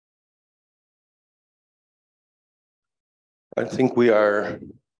I think we are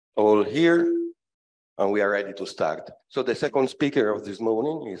all here and we are ready to start. So the second speaker of this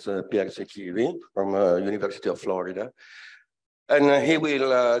morning is Pierre Sikivie from University of Florida. And he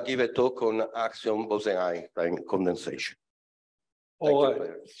will give a talk on Axion Bose-Einstein condensation. All right.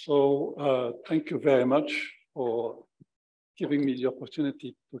 So thank you very much for giving me the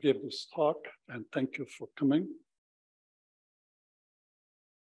opportunity to give this talk, and thank you for coming.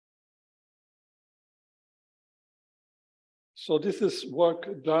 So this is work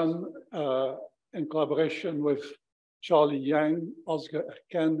done in collaboration with Charlie Yang, Oscar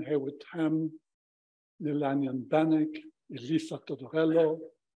Erken, Haywood Ham, Nilanian Banik, Elisa Todorello,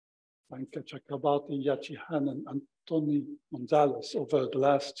 Franca Chakrabarti, Yachi Han, and Antoni Gonzalez over the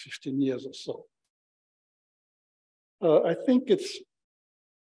last 15 years or so. I think it's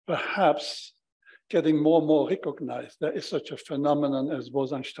perhaps getting more and more recognized there is such a phenomenon as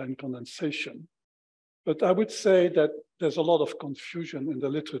Bose-Einstein condensation. But I would say that there's a lot of confusion in the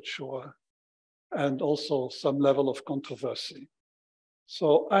literature and also some level of controversy.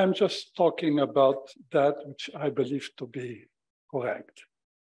 So I'm just talking about that which I believe to be correct.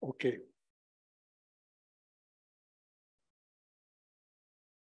 Okay.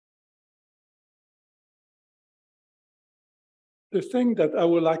 The thing that I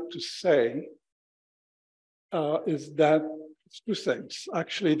would like to say is that it's two things.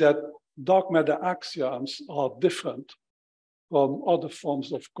 Actually, that dark matter axions are different from other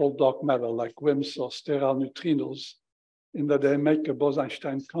forms of cold dark matter, like WIMPs or sterile neutrinos, in that they make a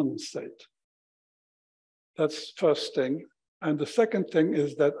Bose-Einstein condensate. That's first thing. And the second thing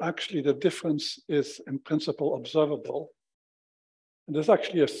is that actually the difference is in principle observable. And there's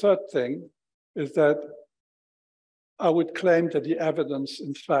actually a third thing, is that I would claim that the evidence,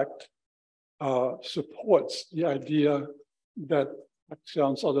 in fact, supports the idea that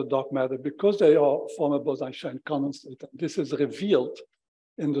axions are the dark matter because they are form a Bose-Einstein condensate. This is revealed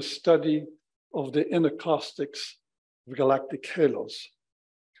in the study of the inner caustics of galactic halos.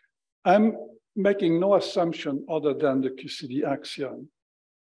 I'm making no assumption other than the QCD axion.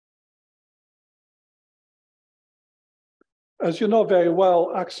 As you know very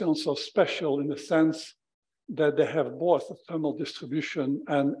well, axions are special in the sense that they have both a thermal distribution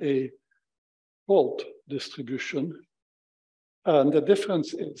and a cold distribution. And the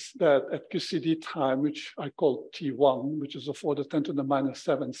difference is that at QCD time, which I call T1, which is of order 10 to the minus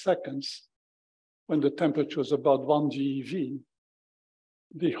 7 seconds, when the temperature is about 1 GeV,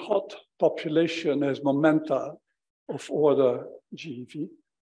 the hot population has momenta of order GeV,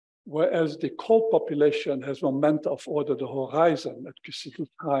 whereas the cold population has momenta of order the horizon at QCD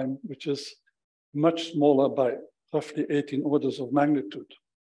time, which is much smaller by roughly 18 orders of magnitude.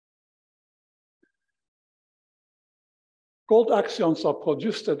 Cold axions are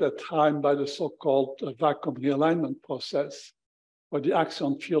produced at that time by the so-called vacuum realignment process, where the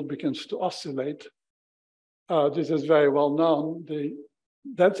axion field begins to oscillate. This is very well known. The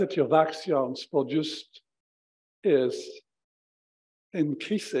density of axions produced is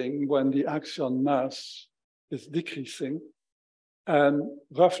increasing when the axion mass is decreasing, and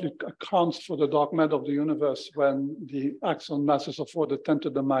roughly accounts for the dark matter of the universe when the axion masses of order 10 to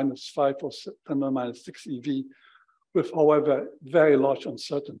the minus 5 or 10 to the minus 6 eV, with, however, very large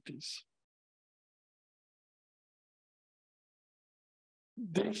uncertainties.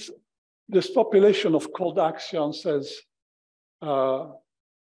 This population of cold axions has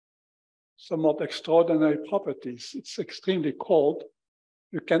somewhat extraordinary properties. It's extremely cold.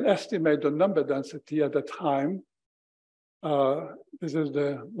 You can estimate the number density at the time. This is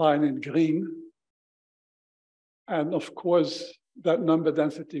the line in green. And of course, that number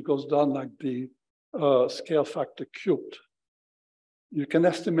density goes down like the scale factor cubed. You can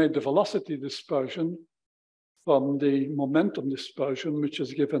estimate the velocity dispersion from the momentum dispersion, which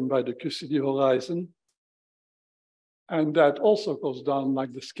is given by the QCD horizon. And that also goes down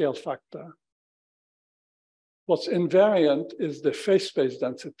like the scale factor. What's invariant is the phase space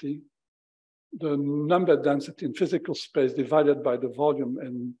density, the number density in physical space divided by the volume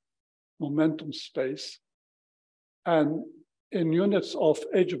in momentum space. And in units of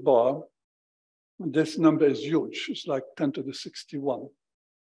h bar, this number is huge. It's like 10 to the 61.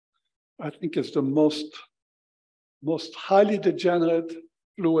 I think it's the most highly degenerate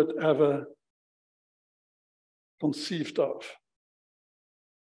fluid ever conceived of.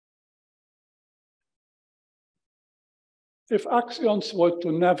 If axions were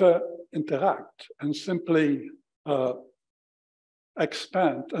to never interact and simply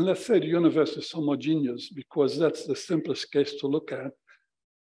expand, and let's say the universe is homogeneous because that's the simplest case to look at,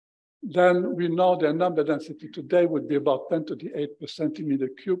 then we know their number density today would be about 10 to the 8 per centimeter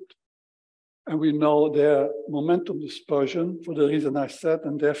cubed. And we know their momentum dispersion for the reason I said,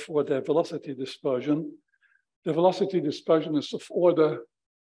 and therefore their velocity dispersion. The velocity dispersion is of order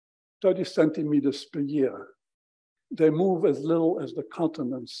 30 centimeters per year. They move as little as the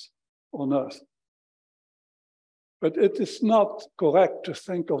continents on Earth. But it is not correct to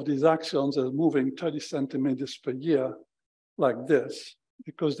think of these axions as moving 30 centimeters per year like this,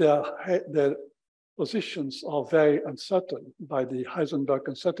 because their positions are very uncertain by the Heisenberg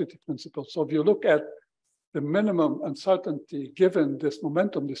uncertainty principle. So if you look at the minimum uncertainty given this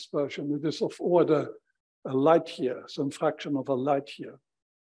momentum dispersion, it is of order a light year, some fraction of a light year.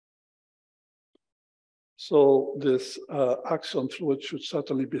 So this axion fluid should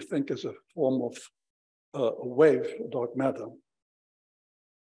certainly be think as a form of a wave dark matter.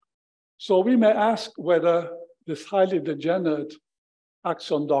 So we may ask whether this highly degenerate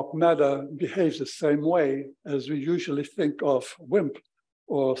axion dark matter behaves the same way as we usually think of WIMP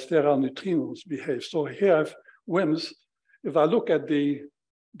or sterile neutrinos behave. So here I have WIMPs. If I look at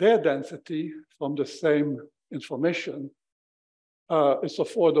their density from the same information, it's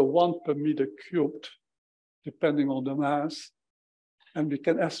of order 1 per meter cubed, depending on the mass. And we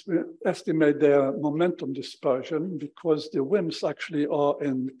can estimate their momentum dispersion because the WIMPs actually are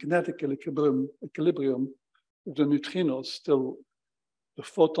in kinetic equilibrium with the neutrinos, still the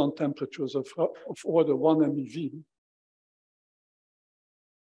photon temperatures of order 1 MeV.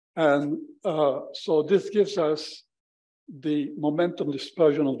 And so this gives us the momentum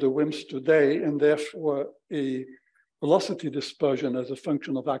dispersion of the WIMPs today, and therefore a velocity dispersion as a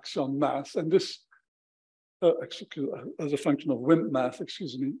function of axion mass. And this, as a function of WIMP mass,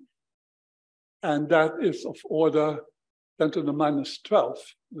 excuse me. And that is of order 10 to the minus 12,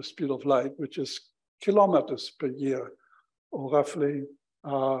 the speed of light, which is kilometers per year, or roughly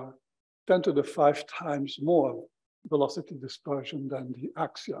 10 to the 5 times more velocity dispersion than the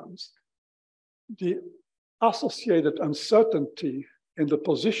axions. The associated uncertainty in the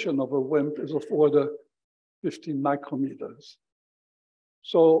position of a WIMP is of order 15 micrometers.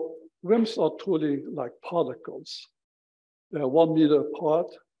 So WIMPs are truly like particles. They're 1 meter apart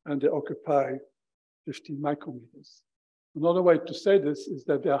and they occupy 15 micrometers. Another way to say this is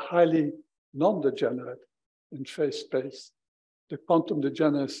that they're highly non-degenerate in phase space. The quantum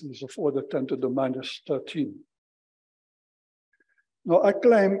degeneracy is of order 10 to the minus 13. Now, I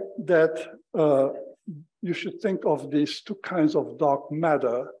claim that you should think of these two kinds of dark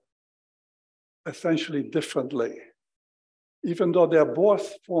matter essentially differently. Even though they're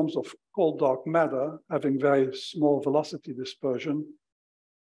both forms of cold dark matter, having very small velocity dispersion,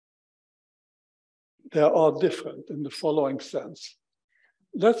 they are different in the following sense.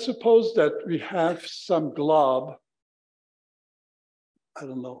 Let's suppose that we have some glob, I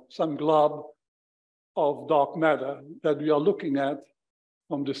don't know, some glob of dark matter that we are looking at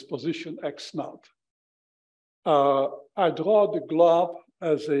from this position X naught. I draw the glob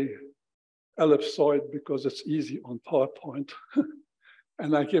as a ellipsoid because it's easy on PowerPoint.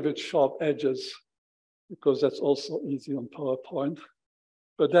 And I give it sharp edges because that's also easy on PowerPoint.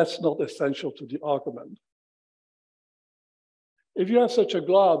 But that's not essential to the argument. If you have such a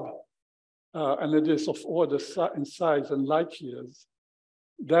glob, and it is of order in size and light years,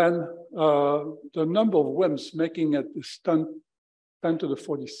 then the number of WIMPs making it is 10 to the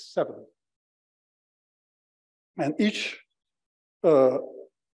 47. And each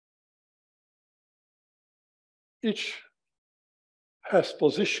has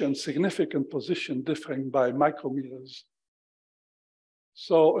position, significant position differing by micrometers.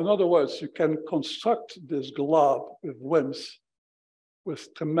 So in other words, you can construct this glob with WIMPs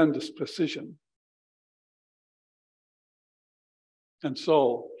with tremendous precision. And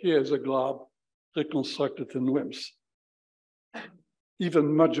so here's a glob reconstructed in WIMPs,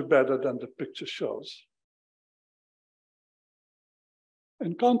 even much better than the picture shows.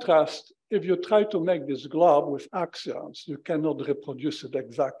 In contrast, if you try to make this glob with axions, you cannot reproduce it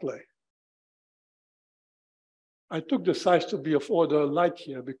exactly. I took the size to be of order light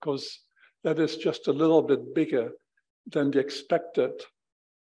year because that is just a little bit bigger than the expected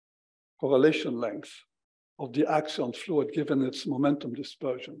correlation length of the axion fluid given its momentum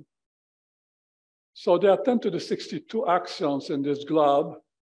dispersion. So there are 10 to the 62 axions in this glob,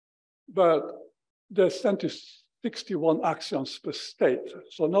 but there's 10 to 61 axions per state.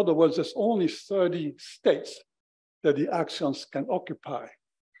 So in other words, there's only 30 states that the axions can occupy.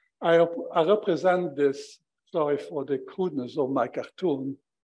 I represent this, sorry for the crudeness of my cartoon,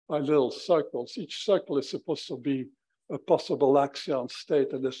 by little circles. Each circle is supposed to be a possible axion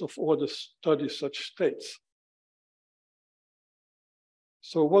state, and there's of order 30 such states.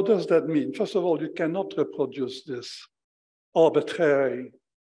 So what does that mean? First of all, you cannot reproduce this arbitrary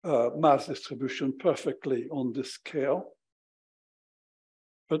mass distribution perfectly on this scale.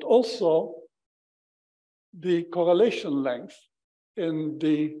 But also the correlation length in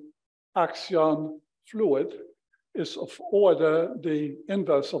the Axion fluid is of order the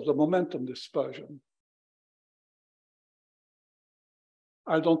inverse of the momentum dispersion.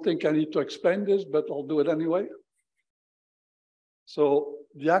 I don't think I need to explain this, but I'll do it anyway. So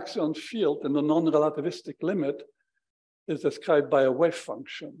the Axion field in the non-relativistic limit is described by a wave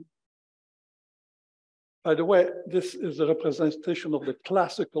function. By the way, this is a representation of the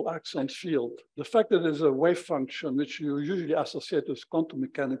classical Axion field. The fact that it is a wave function, which you usually associate with quantum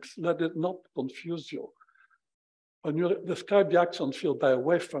mechanics, let it not confuse you. When you describe the Axion field by a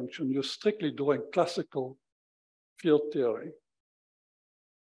wave function, you're strictly doing classical field theory.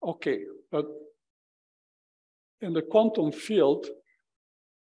 Okay, but in the quantum field,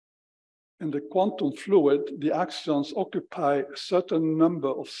 in the quantum fluid, the axions occupy a certain number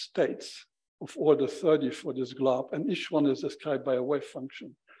of states of order 30 for this glob, and each one is described by a wave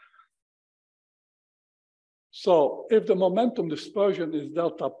function. So if the momentum dispersion is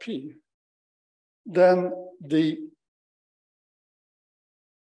delta P, then the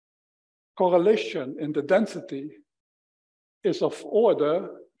correlation in the density is of order,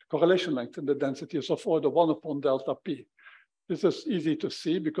 correlation length in the density is of order 1 upon delta P. This is easy to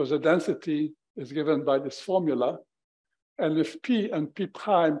see because the density is given by this formula. And if P and P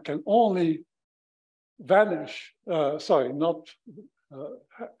prime can only vanish, have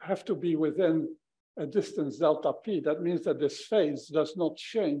to be within a distance delta P, that means that this phase does not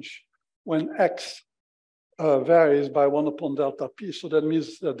change when X varies by 1 upon delta P. So that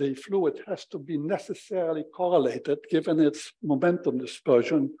means that the fluid has to be necessarily correlated given its momentum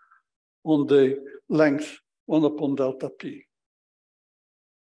dispersion on the length 1 upon delta P.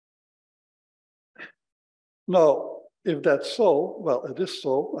 Now, if that's so, well, it is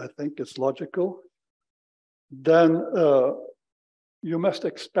so, I think it's logical, then you must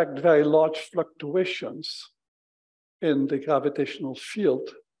expect very large fluctuations in the gravitational field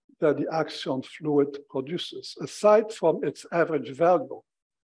that the Axion fluid produces. Aside from its average value,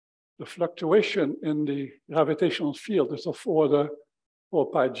 the fluctuation in the gravitational field is of order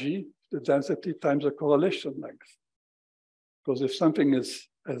 4 pi g, the density times the correlation length. Because if something is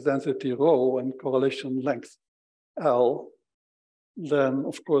as density rho and correlation length L, then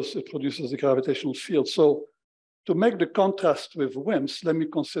of course it produces the gravitational field. So to make the contrast with WIMPs, let me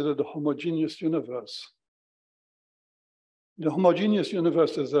consider the homogeneous universe. The homogeneous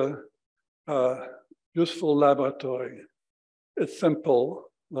universe is a useful laboratory. It's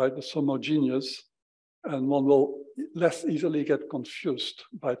simple, right? It's homogeneous, and one will less easily get confused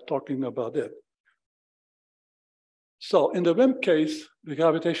by talking about it. So in the WIMP case, the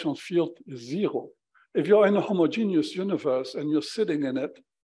gravitational field is 0. If you're in a homogeneous universe and you're sitting in it,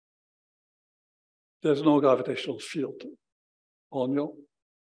 there's no gravitational field on you.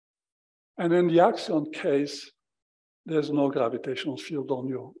 And in the Axion case, there's no gravitational field on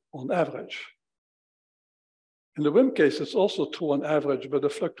you on average. In the WIMP case, it's also true on average, but the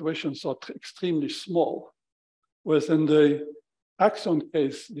fluctuations are extremely small. Whereas in the Axion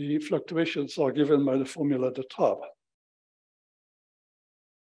case, the fluctuations are given by the formula at the top.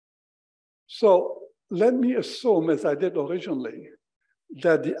 So let me assume, as I did originally,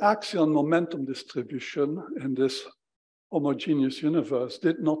 that the Axion momentum distribution in this homogeneous universe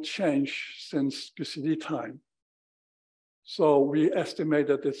did not change since QCD time. So we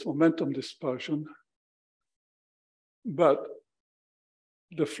estimated its momentum dispersion, but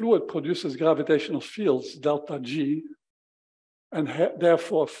the fluid produces gravitational fields, delta G, and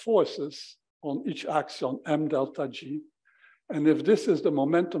therefore forces on each axion, m delta G. And if this is the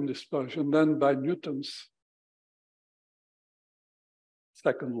momentum dispersion, then by Newton's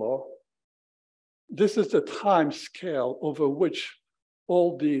second law, this is the time scale over which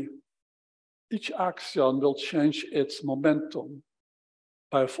each axion will change its momentum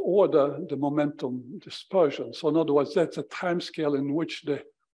by order the momentum dispersion. So in other words, that's a time scale in which the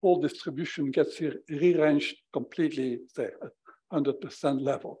whole distribution gets rearranged completely, say, at 100%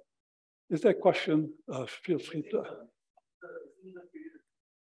 level. Is there a question? Feel free to.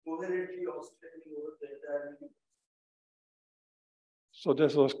 So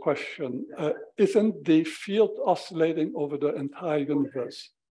there's a question. Isn't the field oscillating over the entire universe?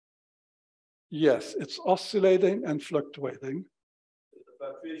 Yes, it's oscillating and fluctuating. The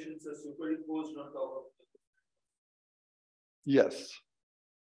fluctuations are superimposed on top of it. Yes.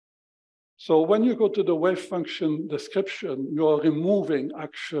 So when you go to the wave function description, you're removing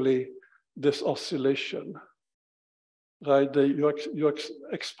actually this oscillation. right?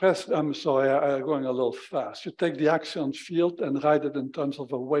 Express, I'm sorry, I'm going a little fast. You take the Axion field and write it in terms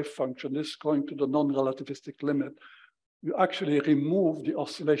of a wave function. This is going to the non-relativistic limit. You actually remove the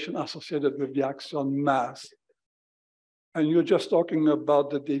oscillation associated with the Axion mass. And you're just talking about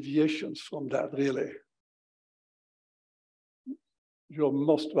the deviations from that, really. You're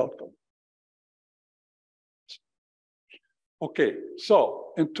most welcome. Okay,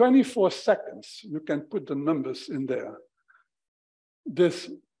 so in 24 seconds, you can put the numbers in there. This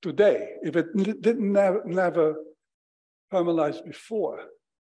today, if it didn't never thermalize before,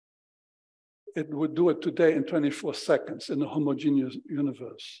 it would do it today in 24 seconds in a homogeneous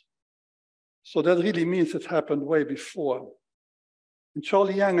universe. So that really means it happened way before. And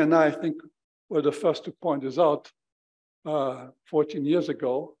Charlie Yang and I think were the first to point this out 14 years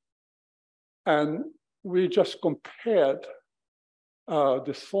ago. And we just compared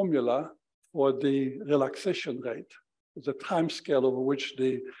this formula for the relaxation rate, the time scale over which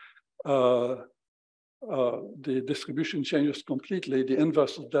the distribution changes completely. The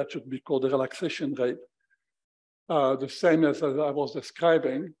inverse of that should be called the relaxation rate. The same as I was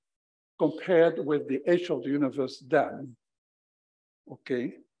describing, compared with the age of the universe then,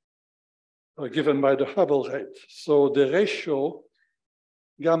 okay, given by the Hubble rate. So the ratio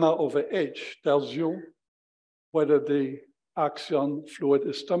gamma over h tells you whether the Axion fluid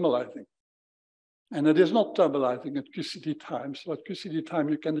is thermalizing. And it is not thermalizing at QCD time. So at QCD time,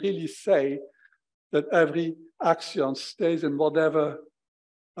 you can really say that every Axion stays in whatever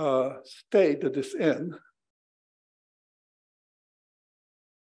state it is in.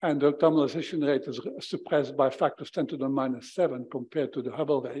 And the thermalization rate is suppressed by factors 10 to the minus 7 compared to the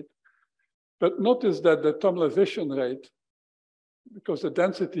Hubble rate. But notice that the thermalization rate, because the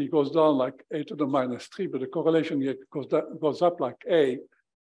density goes down like a to the minus 3, but the correlation rate goes up like a.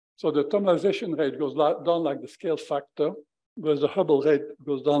 So the thermalization rate goes down like the scale factor, whereas the Hubble rate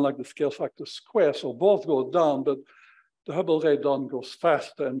goes down like the scale factor square. So both go down, but the Hubble rate down goes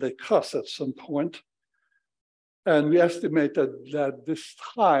faster and they cross at some point. And we estimated that this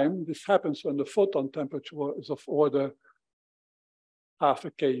happens when the photon temperature is of order half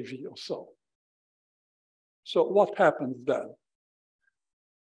a keV or so. So what happens then?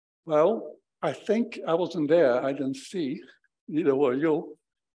 Well, I think I wasn't there. I didn't see, neither were you.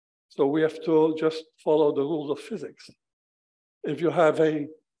 So we have to just follow the rules of physics. If you have a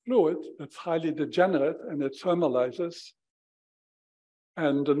fluid that's highly degenerate and it thermalizes,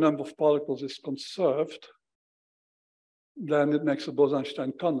 and the number of particles is conserved, then it makes a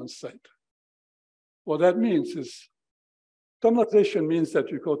Bose-Einstein condensate. What that means is, thermalization means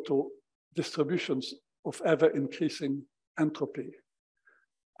that you go to distributions of ever-increasing entropy.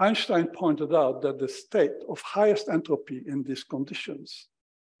 Einstein pointed out that the state of highest entropy in these conditions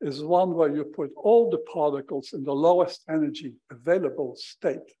is one where you put all the particles in the lowest energy available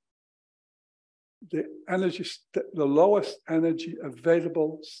state. The lowest energy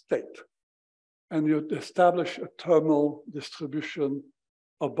available state. And you establish a thermal distribution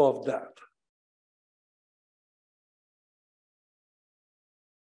above that.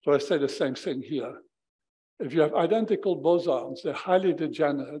 So I say the same thing here. If you have identical bosons, they're highly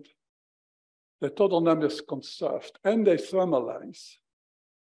degenerate, the total number is conserved, and they thermalize,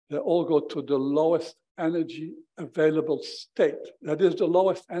 they all go to the lowest energy available state. That is the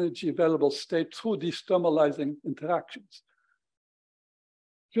lowest energy available state through these thermalizing interactions.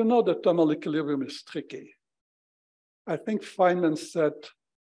 You know that thermal equilibrium is tricky. I think Feynman said,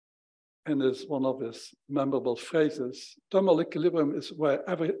 and is one of his memorable phrases, thermal equilibrium is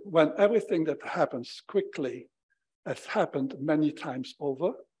when everything that happens quickly has happened many times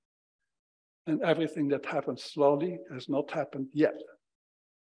over, and everything that happens slowly has not happened yet.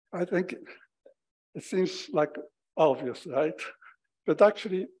 I think it seems like obvious, right? But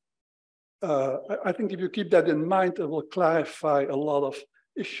actually, I think if you keep that in mind, it will clarify a lot of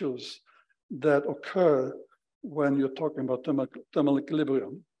issues that occur when you're talking about thermal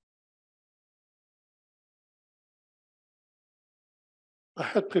equilibrium. I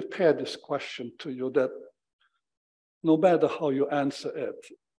had prepared this question to you that no matter how you answer it,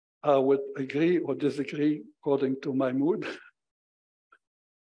 I would agree or disagree according to my mood,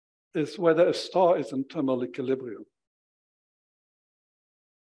 is whether a star is in thermal equilibrium.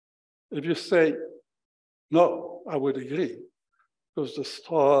 If you say, no, I would agree, because the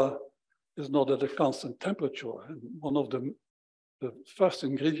star is not at a constant temperature. And one of the first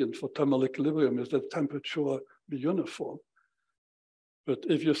ingredients for thermal equilibrium is that temperature be uniform. But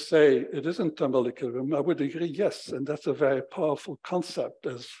if you say it isn't thermal equilibrium, I would agree, yes. And that's a very powerful concept,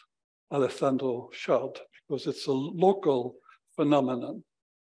 as Alessandro showed, because it's a local phenomenon.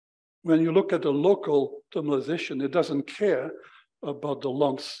 when you look at the local thermalization, it doesn't care about the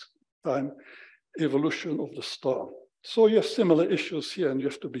long time evolution of the star. So you have similar issues here, and you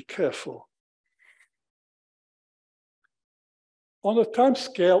have to be careful. On a time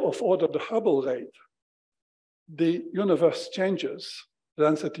scale of order the Hubble rate, the universe changes,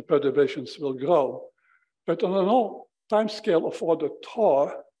 density perturbations will grow. But on a time scale of order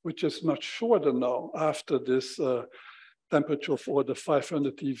tau, which is much shorter now after this temperature of order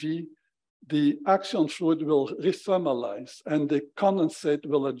 500 eV, the axion fluid will rethermalize and the condensate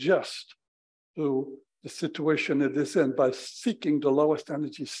will adjust to the situation it is in by seeking the lowest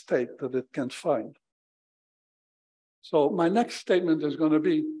energy state that it can find. So my next statement is going to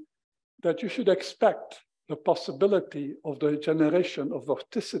be that you should expect the possibility of the generation of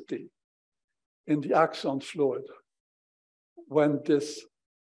vorticity in the axion fluid when this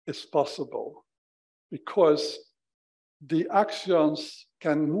is possible, because the axions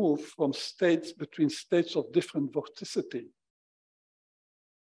can move from states between states of different vorticity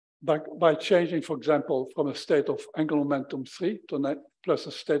by changing, for example, from a state of angular momentum 3 to plus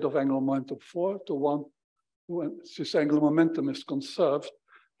a state of angular momentum 4 to one when this angular momentum is conserved,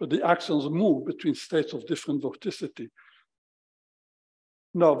 but the axions move between states of different vorticity.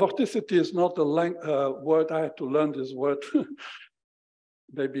 No, vorticity is not a word. I had to learn this word.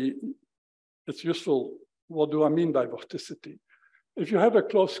 Maybe it's useful. What do I mean by vorticity? If you have a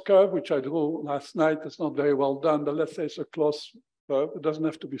closed curve, which I drew last night, it's not very well done, but let's say it's a closed curve. It doesn't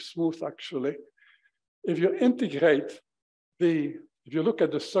have to be smooth, actually. If you integrate if you look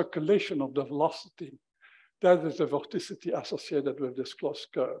at the circulation of the velocity, that is the vorticity associated with this closed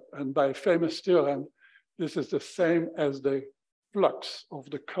curve. And by a famous theorem, this is the same as the flux of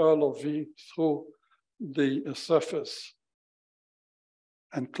the curl of V through the surface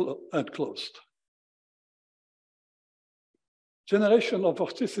and closed. Generation of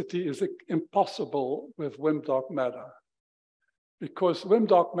vorticity is impossible with Wim dark matter because Wim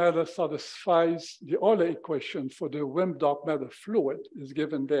dark matter satisfies the Euler equation for the Wim dark matter fluid is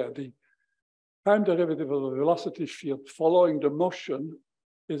given there. The time derivative of the velocity field following the motion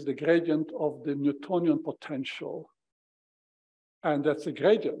is the gradient of the Newtonian potential. And that's a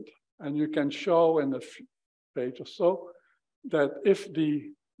gradient. And you can show in a page or so that if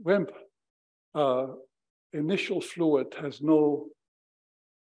the WIMP initial fluid has no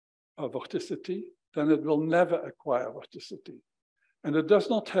vorticity, then it will never acquire vorticity. And it does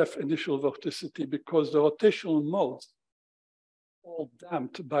not have initial vorticity because the rotational modes are all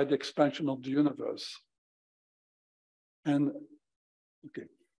damped by the expansion of the universe. And okay.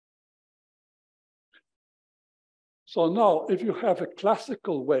 So now, if you have a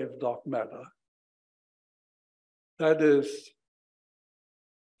classical wave dark matter, that is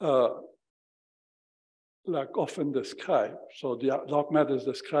like often described. So the dark matter is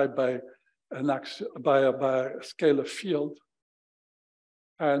described by a scalar field,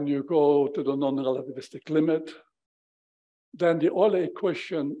 and you go to the non-relativistic limit. Then the Euler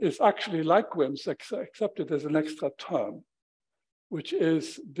equation is actually like WIM's, except it has an extra term, which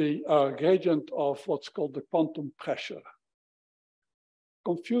is the gradient of what's called the quantum pressure,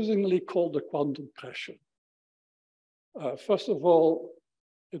 confusingly called the quantum pressure. First of all,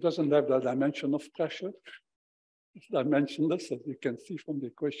 it doesn't have the dimension of pressure. It's dimensionless, as you can see from the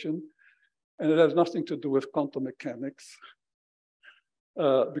equation. And it has nothing to do with quantum mechanics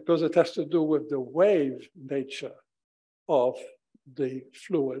because it has to do with the wave nature of the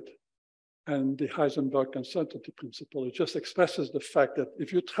fluid and the Heisenberg uncertainty principle. It just expresses the fact that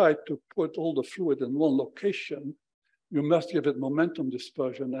if you try to put all the fluid in one location, you must give it momentum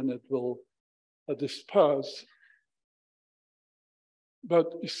dispersion and it will disperse.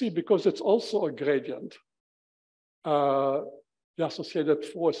 But you see, because it's also a gradient, the associated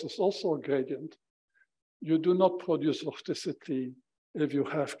force is also a gradient. You do not produce vorticity if you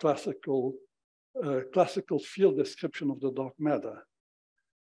have classical field description of the dark matter.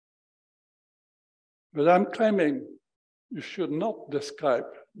 But I'm claiming you should not describe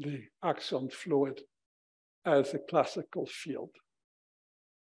the axion fluid as a classical field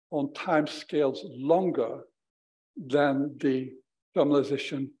on time scales longer than the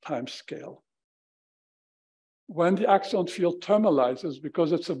thermalization time scale. When the axion field thermalizes,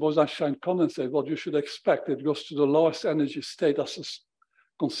 because it's a Bose-Einstein condensate, what you should expect, it goes to the lowest energy state as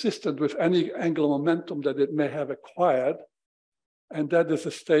consistent with any angular momentum that it may have acquired, and that is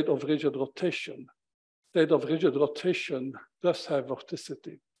a state of rigid rotation. State of rigid rotation does have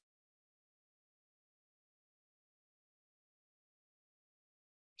vorticity.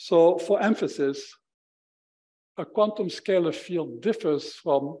 So for emphasis, a quantum scalar field differs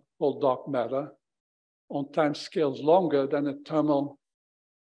from dark matter on time scales longer than a thermal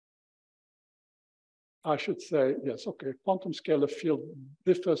I should say, yes, okay, quantum scalar field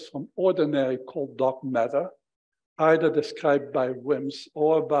differs from ordinary cold dark matter, either described by WIMS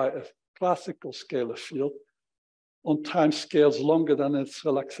or by a classical scalar field on time scales longer than its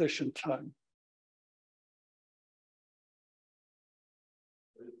relaxation time.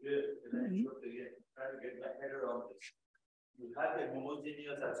 You have a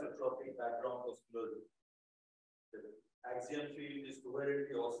homogeneous isotropic background of fluid. The axion field is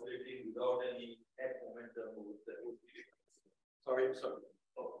coherently oscillating without any net momentum with the Sorry.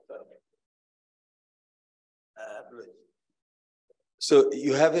 Oh, sorry. So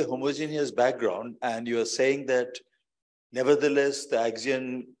you have a homogeneous background, and you are saying that nevertheless, the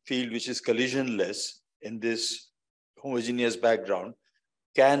Axion field, which is collisionless in this homogeneous background,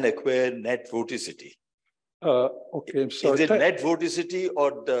 can acquire net vorticity. Okay, I'm sorry. Is it net vorticity,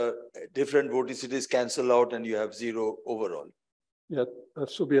 or the different vorticities cancel out and you have zero overall? Yeah,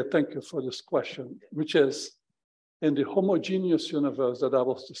 Subia, thank you for this question, which is, in the homogeneous universe that I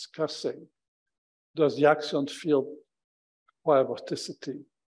was discussing, does the Axion field acquire vorticity?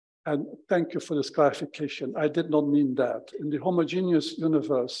 And thank you for this clarification. I did not mean that. In the homogeneous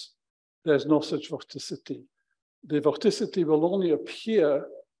universe, there's no such vorticity. The vorticity will only appear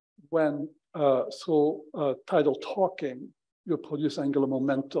when through tidal torquing, you produce angular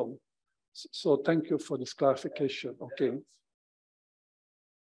momentum. So thank you for this clarification, okay.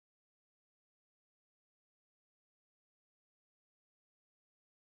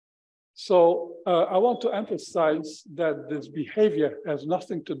 So I want to emphasize that this behavior has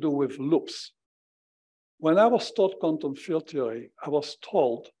nothing to do with loops. When I was taught quantum field theory, I was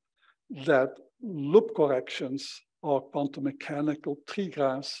told that loop corrections are quantum mechanical,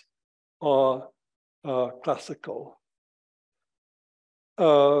 trigraphs are classical.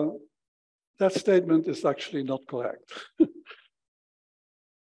 That statement is actually not correct.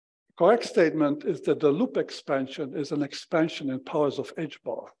 Correct statement is that the loop expansion is an expansion in powers of h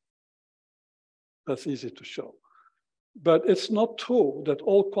bar. That's easy to show. But it's not true that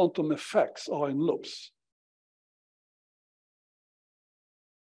all quantum effects are in loops.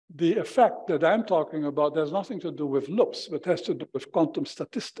 The effect that I'm talking about has nothing to do with loops, but has to do with quantum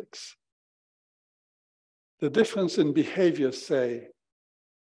statistics. The difference in behavior, say,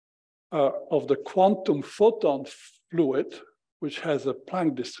 of the quantum photon fluid, which has a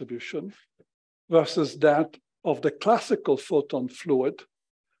Planck distribution, versus that of the classical photon fluid,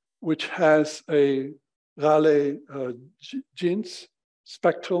 which has a Rayleigh Jeans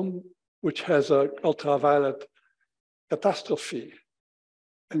spectrum, which has an ultraviolet catastrophe.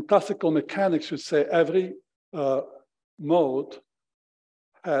 In classical mechanics, you say every mode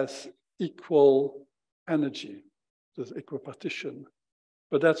has equal energy, there's equipartition.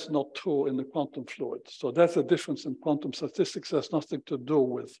 But that's not true in the quantum fluid. So that's a difference in quantum statistics. It has nothing to do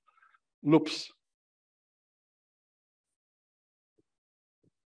with loops.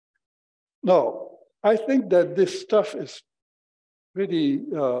 No, I think that this stuff is really,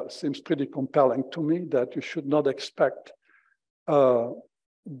 seems pretty compelling to me, that you should not expect when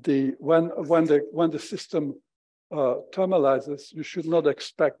the system thermalizes, you should not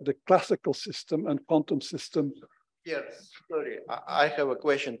expect the classical system and quantum system. Yes, sorry, I have a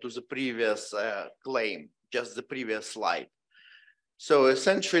question to the previous claim, just the previous slide. So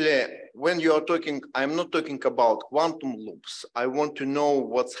essentially, when you are talking, I'm not talking about quantum loops. I want to know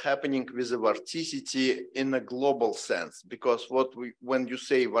what's happening with the vorticity in a global sense, because when you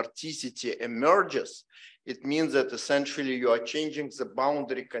say vorticity emerges, it means that essentially you are changing the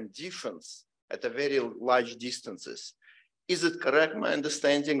boundary conditions at a very large distances. Is it correct, my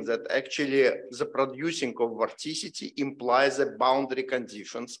understanding, that actually the producing of vorticity implies that boundary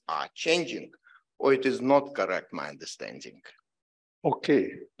conditions are changing, or it is not correct, my understanding?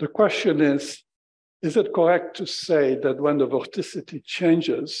 Okay, the question is it correct to say that when the vorticity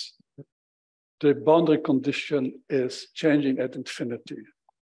changes, the boundary condition is changing at infinity?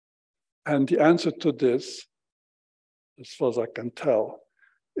 And the answer to this, as far as I can tell,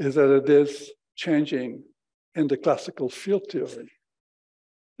 is that it is changing in the classical field theory.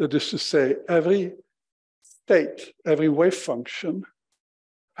 That is to say, every state, every wave function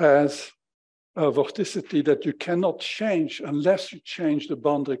has a vorticity that you cannot change unless you change the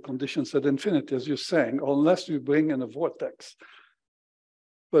boundary conditions at infinity, as you're saying, or unless you bring in a vortex.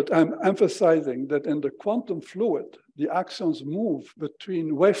 But I'm emphasizing that in the quantum fluid, the axions move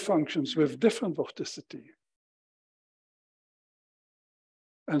between wave functions with different vorticity.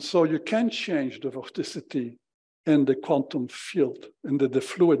 And so you can change the vorticity in the quantum field, in the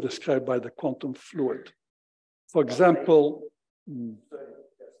fluid described by the quantum fluid. For example,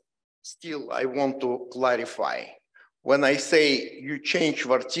 still, I want to clarify. When I say you change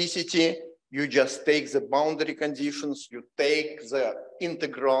vorticity, You just take the boundary conditions, you take the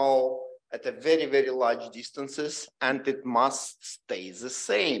integral at a very, very large distances, and it must stay the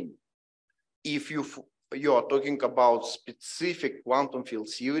same. If you are talking about specific quantum field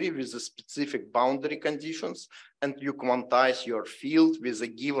theory with the specific boundary conditions, and you quantize your field with the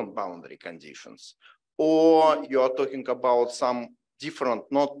given boundary conditions, or you are talking about some different,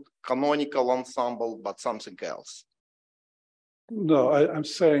 not canonical ensemble, but something else. No, I'm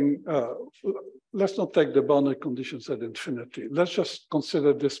saying, let's not take the boundary conditions at infinity. Let's just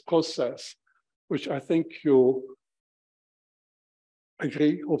consider this process, which I think you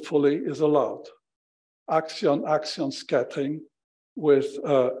agree, hopefully, is allowed. Axion scattering with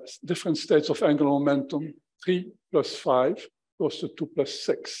different states of angular momentum, 3 plus 5 goes to 2 plus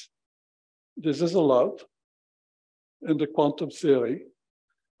 6. This is allowed in the quantum theory.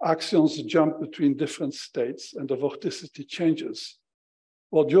 Axions jump between different states and the vorticity changes.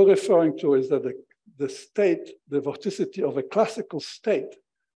 What you're referring to is that the vorticity of a classical state,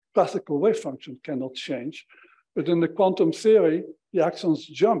 classical wave function cannot change. But in the quantum theory, the axions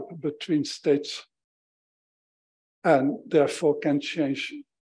jump between states and therefore can change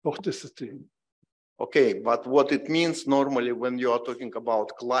vorticity. Okay, but what it means normally when you are talking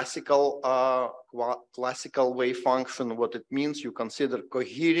about classical classical wave function, what it means, you consider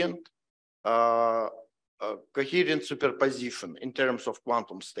coherent coherent superposition in terms of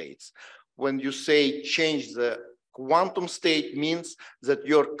quantum states. When you say change the quantum state, means that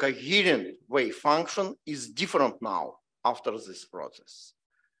your coherent wave function is different now after this process.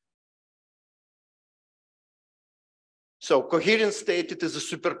 So coherent state, it is a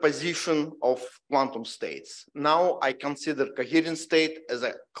superposition of quantum states. Now I consider coherent state as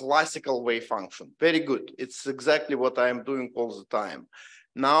a classical wave function. Very good. It's exactly what I am doing all the time.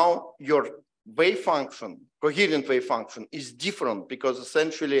 Now your wave function, coherent wave function, is different because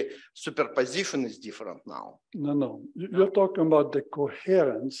essentially superposition is different now. No. You're talking about the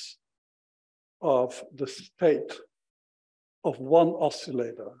coherence of the state of one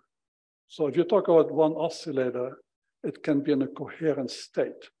oscillator. So if you talk about one oscillator, it can be in a coherent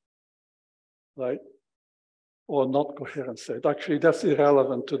state, right? Or not coherent state. Actually, that's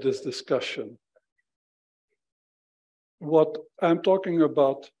irrelevant to this discussion. What I'm talking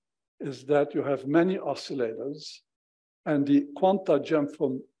about is that you have many oscillators and the quanta jump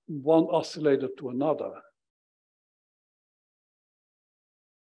from one oscillator to another.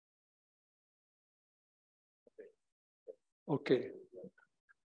 Okay.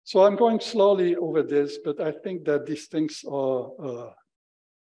 So I'm going slowly over this, but I think that these things are,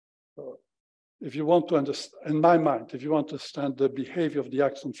 if you want to understand, in my mind, if you want to understand the behavior of the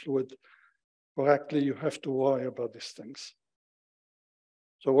Axion fluid correctly, you have to worry about these things.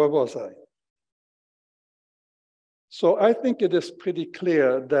 So where was I? So I think it is pretty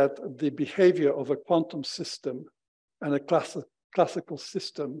clear that the behavior of a quantum system and a classical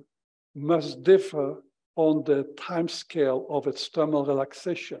system must differ on the time scale of its thermal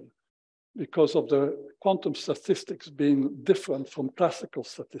relaxation because of the quantum statistics being different from classical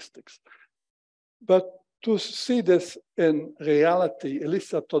statistics. But to see this in reality,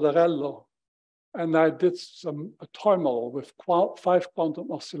 Elisa Todarello and I did a toy model with 5 quantum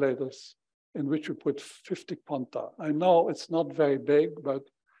oscillators in which we put 50 quanta. I know it's not very big, but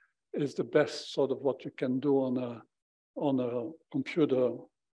it's the best sort of what you can do on a computer.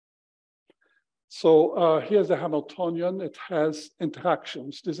 So here's the Hamiltonian. It has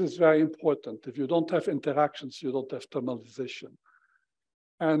interactions. This is very important. If you don't have interactions, you don't have thermalization.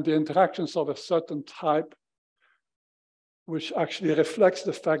 And the interactions of a certain type, which actually reflects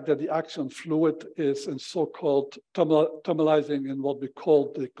the fact that the Axion fluid is in so-called thermalizing in what we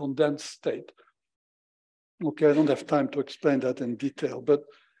call the condensed state. Okay, I don't have time to explain that in detail, but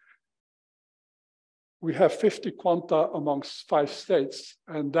we have 50 quanta amongst 5 states,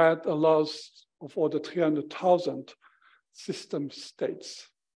 and that allows of order 300,000 system states.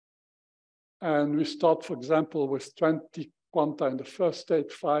 And we start, for example, with 20 quanta in the first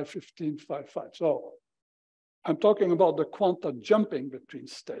state, 5, 15, 5, 5. So I'm talking about the quanta jumping between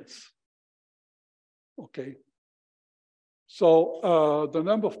states. Okay. So the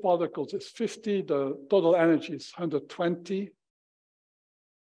number of particles is 50, the total energy is 120,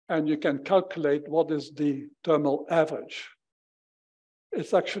 and you can calculate what is the thermal average.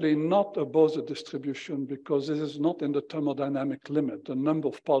 It's actually not a Bose distribution because this is not in the thermodynamic limit. The number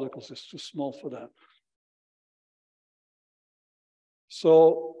of particles is too small for that.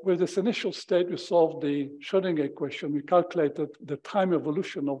 So with this initial state, we solved the Schrödinger equation. We calculated the time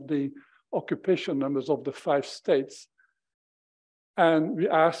evolution of the occupation numbers of the 5 states. And we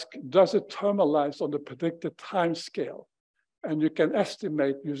asked, does it thermalize on the predicted time scale? And you can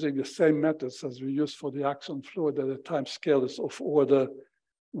estimate using the same methods as we use for the Axion fluid that the time scale is of order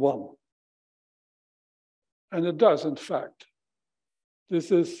 1. And it does, in fact.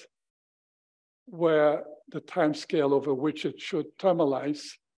 This is where the time scale over which it should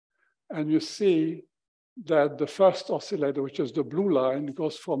thermalize. And you see that the first oscillator, which is the blue line,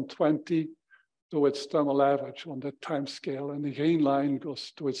 goes from 20 to its thermal average on that time scale, and the green line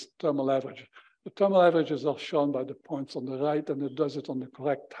goes to its thermal average. The thermal averages are shown by the points on the right, and it does it on the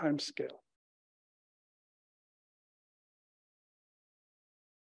correct time scale.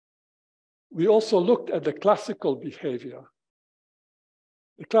 We also looked at the classical behavior.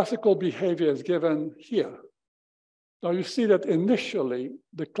 The classical behavior is given here. Now you see that initially,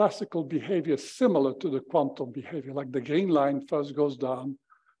 the classical behavior is similar to the quantum behavior, like the green line first goes down,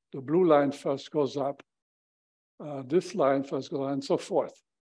 the blue line first goes up, this line first goes down, and so forth.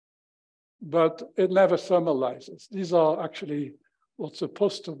 But it never thermalizes. These are actually what's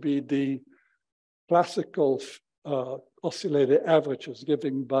supposed to be the classical oscillator averages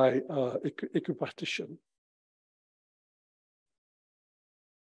given by equipartition.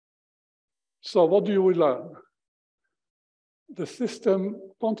 So what do we learn? The system,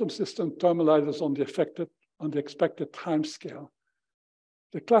 quantum system thermalizes on the expected time scale.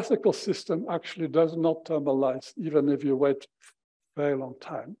 The classical system actually does not thermalize, even if you wait a very long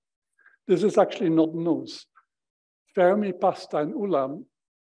time. This is actually not news. Fermi, Pasta, and Ulam,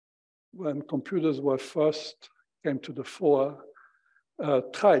 when computers were first came to the fore,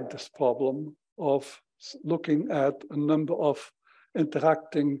 tried this problem of looking at a number of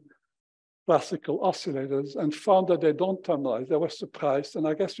interacting classical oscillators and found that they don't thermalize. They were surprised, and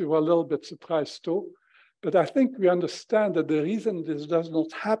I guess we were a little bit surprised too. But I think we understand that the reason this does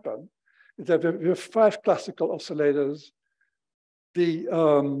not happen is that we have 5 classical oscillators.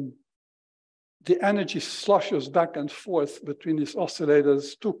 The energy sloshes back and forth between these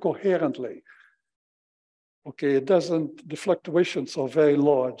oscillators too coherently. Okay, it doesn't, the fluctuations are very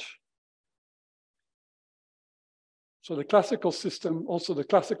large. So the classical system, also the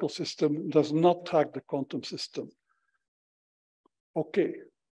classical system does not track the quantum system. Okay,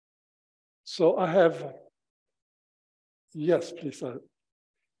 so I have, yes, please.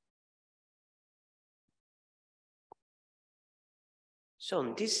 So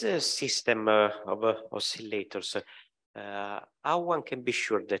in this system of oscillators, how one can be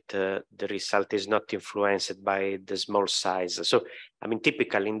sure that the result is not influenced by the small size? So, I mean,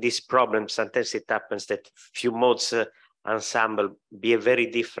 typically in this problem, sometimes it happens that few modes ensemble be very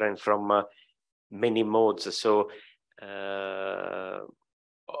different from many modes. So,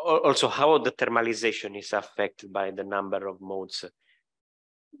 also how the thermalization is affected by the number of modes?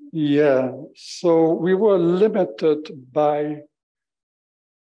 Yeah, so we were limited by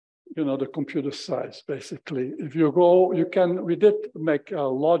the computer size, basically. If you go, we did make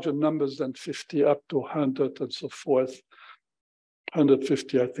larger numbers than 50 up to 100 and so forth,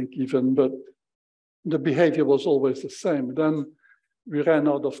 150, I think even, but the behavior was always the same. Then we ran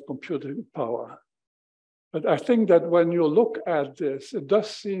out of computing power. But I think that when you look at this, it does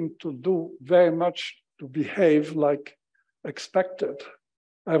seem to do very much to behave like expected.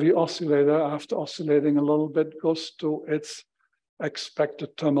 Every oscillator, after oscillating a little bit, goes to its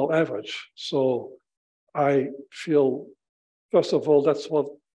expected thermal average. So I feel, first of all, that's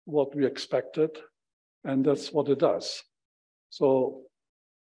what we expected, and that's what it does. So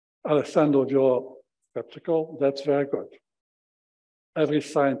Alessandro, you're skeptical, that's very good. Every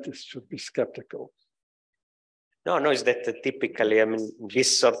scientist should be skeptical. No, it's that typically, I mean,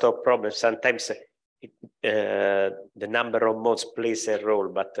 this sort of problem, sometimes the number of modes plays a role,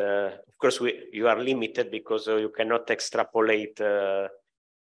 but of course you are limited because you cannot extrapolate.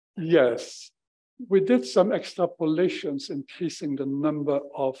 Yes, we did some extrapolations increasing the number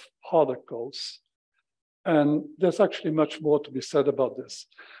of particles, and there's actually much more to be said about this.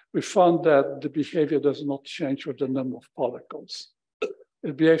 We found that the behavior does not change with the number of particles.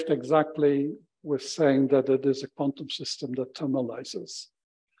 It behaved exactly with saying that it is a quantum system that thermalizes.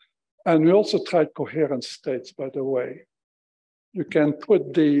 And we also tried coherent states, by the way. You can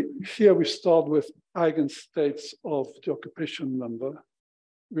put here we start with eigenstates of the occupation number.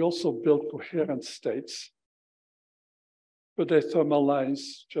 We also build coherent states, but they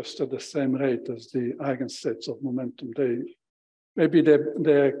thermalize just at the same rate as the eigenstates of momentum. Maybe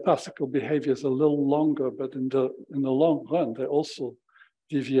their classical behavior is a little longer, but in the long run, they also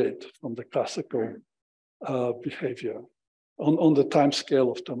deviate from the classical behavior on the time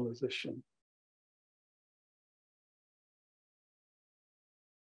scale of thermalization.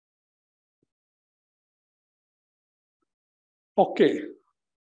 Okay.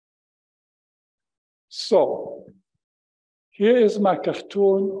 So Here is my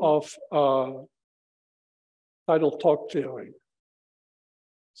cartoon of tidal torque theory.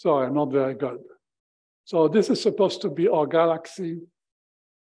 Sorry, I'm not very good. So this is supposed to be our galaxy.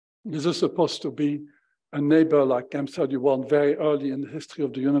 This is supposed to be a neighbor like M31 very early in the history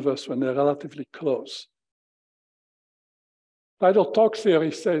of the universe when they're relatively close. Tidal torque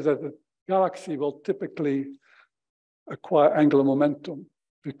theory says that the galaxy will typically acquire angular momentum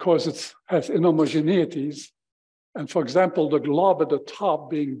because it has inhomogeneities. And for example, the glob at the top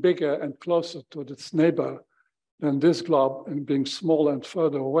being bigger and closer to its neighbor than this glob and being smaller and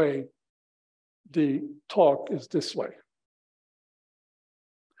further away, the torque is this way.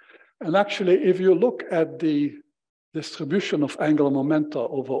 And actually, if you look at the distribution of angular momenta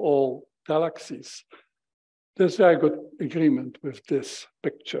over all galaxies, there's very good agreement with this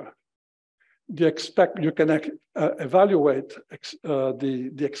picture. You can evaluate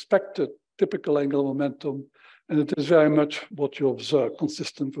the expected typical angular momentum, and it is very much what you observe,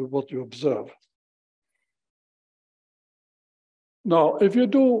 consistent with what you observe. Now, if you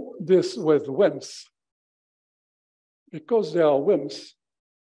do this with WIMPs, because they are WIMPs,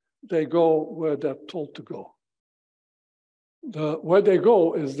 they go where they're told to go. Where they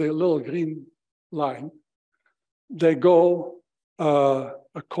go is the little green line. They go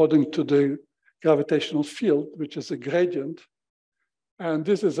according to the gravitational field, which is a gradient. And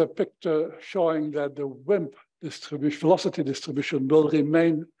this is a picture showing that the WIMP distribution, velocity distribution will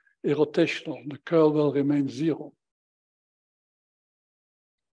remain irrotational. The curl will remain 0.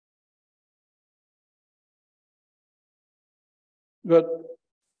 But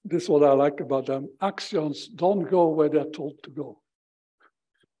this is what I like about them. Axions don't go where they're told to go.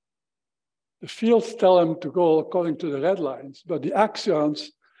 The fields tell them to go according to the red lines, but the axions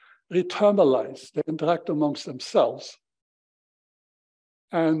rethermalize. They interact amongst themselves.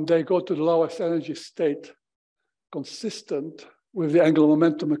 And they go to the lowest energy state consistent with the angular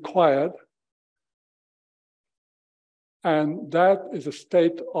momentum acquired. And that is a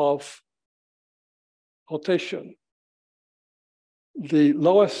state of rotation. The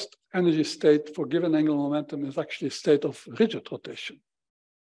lowest energy state for given angular momentum is actually a state of rigid rotation,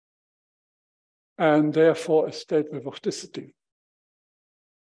 and therefore a state with vorticity.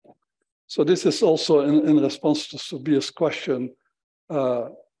 So this is also in response to Subia's question.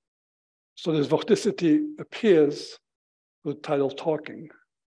 So this vorticity appears with tidal torquing.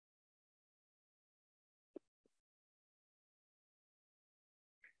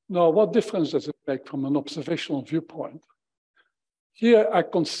 Now, what difference does it make from an observational viewpoint? Here, I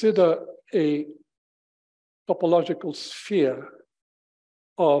consider a topological sphere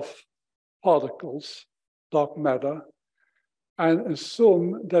of particles, dark matter, and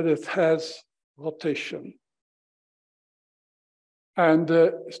assume that it has rotation. And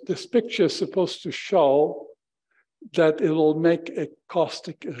this picture is supposed to show that it will make a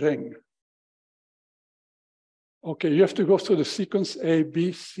caustic ring. Okay, you have to go through the sequence A,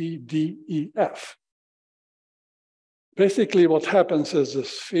 B, C, D, E, F. Basically, what happens is the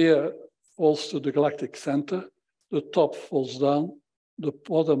sphere falls to the galactic center, the top falls down, the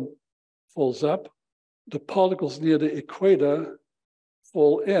bottom falls up, the particles near the equator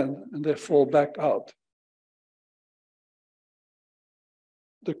fall in, and they fall back out.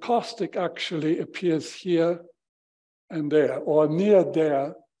 The caustic actually appears here and there, or near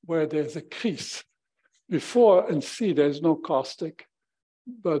there, where there's a crease. Before in C, there's no caustic,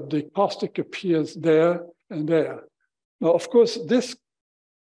 but the caustic appears there and there. Now, of course, this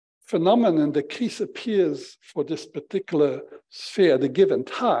phenomenon, the crease appears for this particular sphere at a given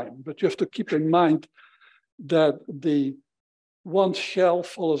time, but you have to keep in mind that the one shell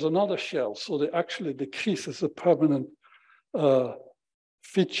follows another shell, so actually the crease is a permanent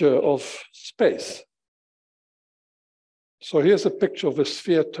feature of space. So here's a picture of a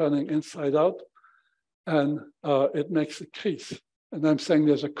sphere turning inside out, and it makes a crease. And I'm saying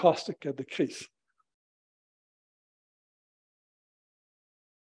there's a caustic at the crease.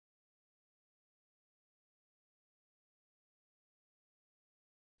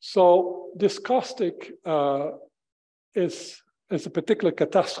 So this caustic is a particular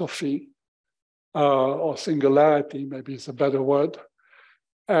catastrophe, or singularity, maybe is a better word.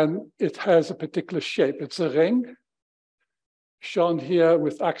 And it has a particular shape. It's a ring shown here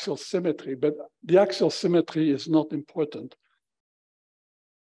with axial symmetry, but the axial symmetry is not important.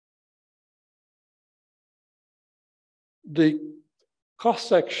 The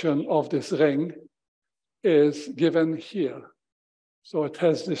cross-section of this ring is given here. So it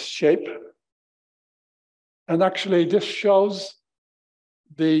has this shape. And actually this shows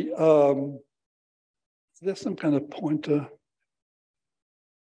the, there's some kind of pointer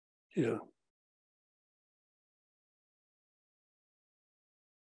here.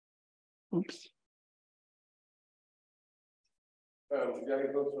 Oops.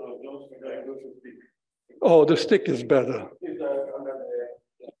 Oh, the stick is better.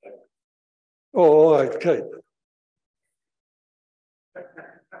 Oh, all right, great.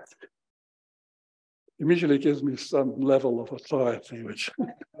 Immediately gives me some level of authority, which.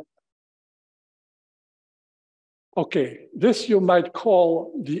 Okay, this you might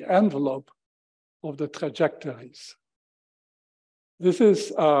call the envelope of the trajectories. This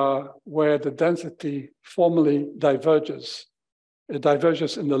is where the density formally diverges. It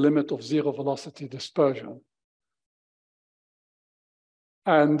diverges in the limit of zero velocity dispersion.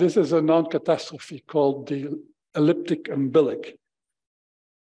 And this is a non-catastrophe called the elliptic umbilic.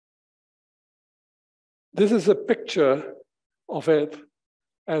 This is a picture of it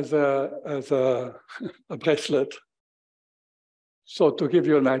as a bracelet. So to give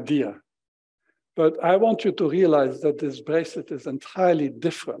you an idea. But I want you to realize that this bracelet is entirely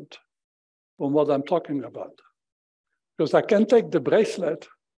different from what I'm talking about. Because I can take the bracelet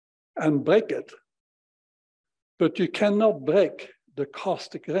and break it, but you cannot break the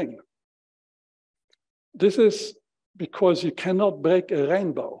caustic ring. This is because you cannot break a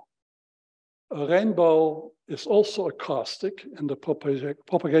rainbow. A rainbow is also a caustic in the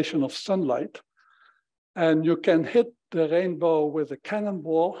propagation of sunlight, and you can hit the rainbow with a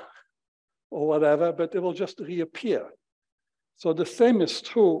cannonball or whatever, but it will just reappear. So the same is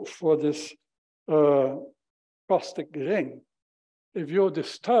true for this caustic ring. If you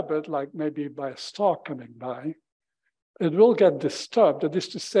disturb it, like maybe by a star coming by, it will get disturbed. That is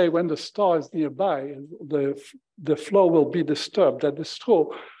to say, when the star is nearby, the flow will be disturbed. That is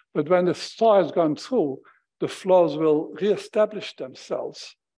true. But when the star has gone through, the flows will reestablish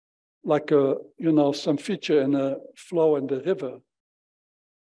themselves, like some feature in a flow in the river.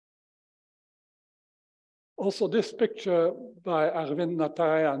 Also, this picture by Arvind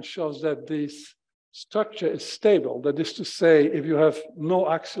Natarajan shows that this structure is stable. That is to say, if you have no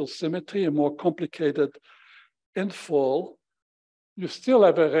axial symmetry, a more complicated infall, you still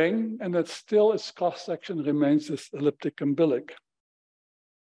have a ring, and that still its cross-section remains this elliptic umbilic.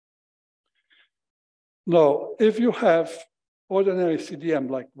 Now, if you have ordinary CDM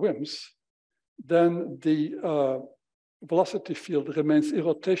like WIMPs, then the velocity field remains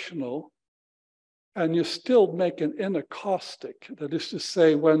irrotational, and you still make an inner caustic. That is to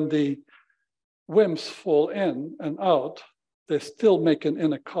say, when the WIMPs fall in and out, they still make an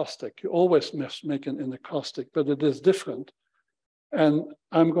inner caustic. You always must make an inner caustic, but it is different. And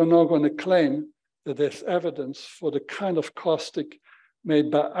I'm now going to claim that there's evidence for the kind of caustic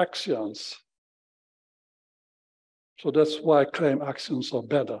made by axions. So that's why I claim axions are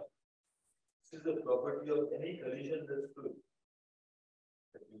better. This is the property of any collision that's fluid,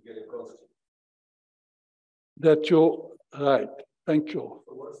 that you get a caustic. That you're right. Thank you.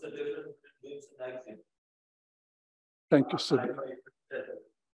 So what's the difference between WIMPs and axion? Thank you, Subir.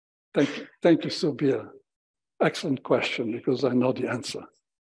 Thank you, Subir. Excellent question, because I know the answer.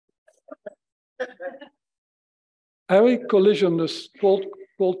 Every collisionless, cold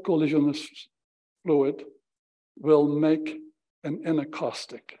collisionless fluid will make an inner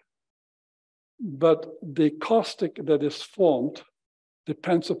caustic. But the caustic that is formed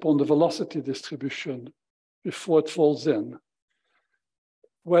depends upon the velocity distribution before it falls in.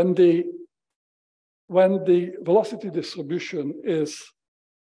 When the velocity distribution is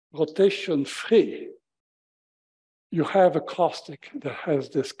rotation free, you have a caustic that has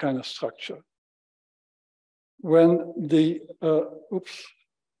this kind of structure. When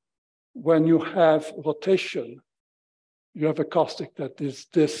you have rotation, you have a caustic that is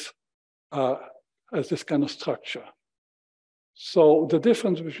has this kind of structure. So the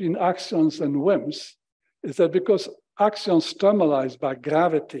difference between axions and WIMPs is that because axions thermalize by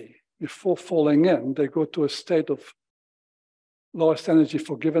gravity before falling in, they go to a state of lowest energy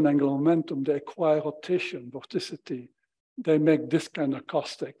for given angular momentum, they acquire rotation, vorticity. They make this kind of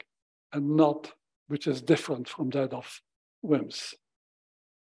caustic and not, which is different from that of WIMPs.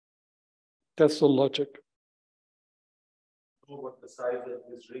 That's the logic. Know what the size of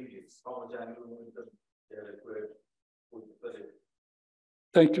this ring is, how much angular momentum they are required to put it.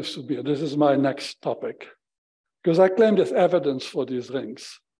 Thank you, Subir. This is my next topic, because I claim there's evidence for these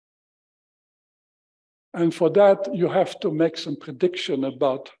rings. And for that, you have to make some prediction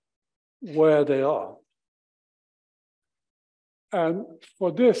about where they are. And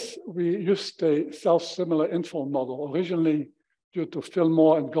for this, we used a self-similar infall model, originally due to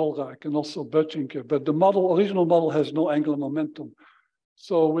Fillmore and Goldreich and also Böttcher, but the original model has no angular momentum.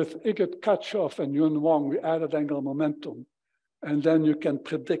 So with Igor Katschoff and Yun Wang, we added angular momentum, and then you can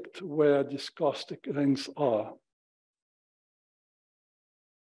predict where these caustic rings are.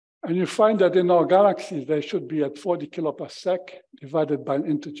 And you find that in our galaxies, they should be at 40 kiloparsec divided by an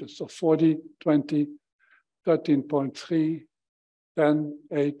integer. So 40, 20, 13.3, 10,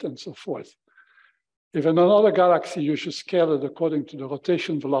 8, and so forth. If in another galaxy, you should scale it according to the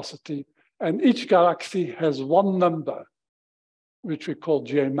rotation velocity. And each galaxy has one number, which we call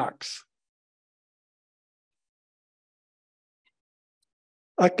J max.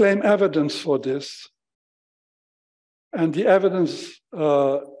 I claim evidence for this. And the evidence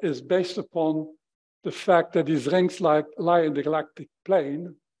is based upon the fact that these rings lie in the galactic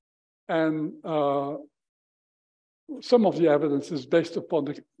plane. And some of the evidence is based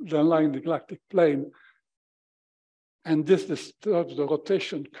upon the line in the galactic plane. And this disturbs the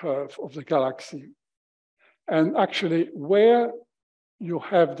rotation curve of the galaxy. And actually, where you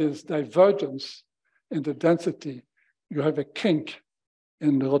have this divergence in the density, you have a kink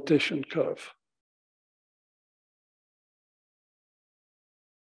in the rotation curve.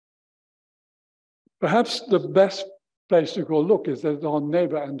 Perhaps the best place to go look is at our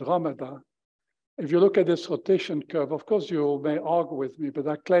neighbor Andromeda. If you look at this rotation curve, of course, you may argue with me, but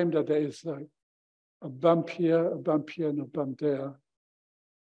I claim that there is a bump here, and a bump there.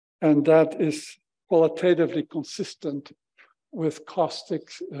 And that is qualitatively consistent with caustic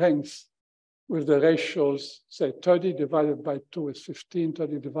rings with the ratios, say 30 divided by 2 is 15,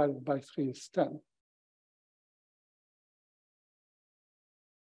 30 divided by 3 is 10.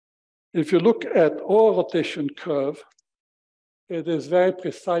 If you look at our rotation curve, it is very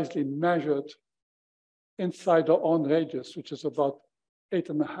precisely measured inside our own radius, which is about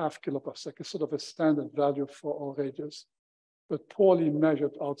 8.5 kiloparsec. It's sort of a standard value for our radius, but poorly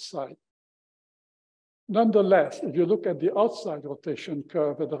measured outside. Nonetheless, if you look at the outside rotation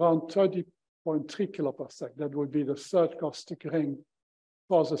curve at around 30.3 kiloparsec, that would be the third caustic ring,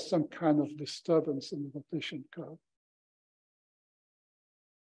 causes some kind of disturbance in the rotation curve.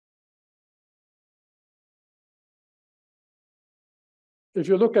 If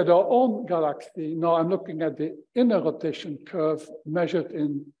you look at our own galaxy, now I'm looking at the inner rotation curve measured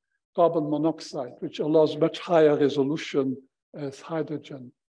in carbon monoxide, which allows much higher resolution as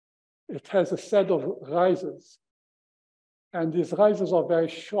hydrogen. It has a set of rises, and these rises are very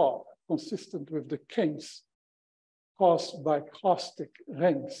short, consistent with the kinks caused by caustic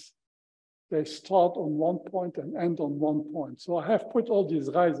rings. They start on one point and end on one point. So I have put all these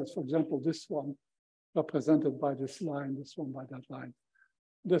rises, for example, this one represented by this line, this one by that line.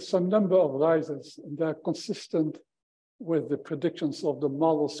 There's some number of rises, and they're consistent with the predictions of the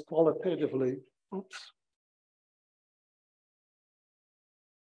models qualitatively. Oops.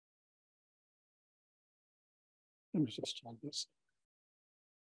 Let me just hold this.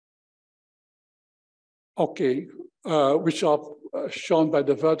 Okay, which are shown by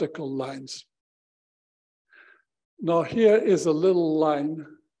the vertical lines. Now here is a little line,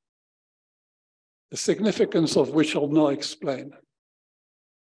 the significance of which I'll now explain.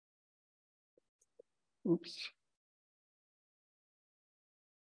 Oops.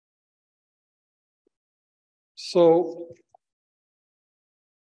 So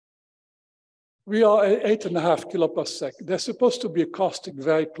we are at 8.5 kiloparsec. There's supposed to be a caustic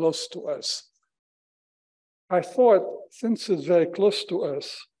very close to us. I thought, since it's very close to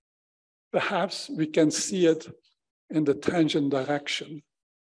us, perhaps we can see it in the tangent direction.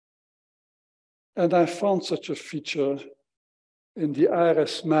 And I found such a feature in the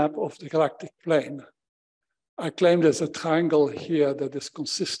IRS map of the galactic plane. I claim there's a triangle here that is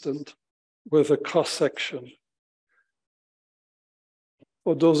consistent with a cross-section.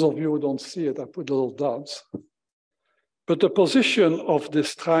 For those of you who don't see it, I put little dots. But the position of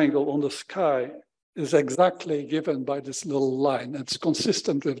this triangle on the sky is exactly given by this little line. It's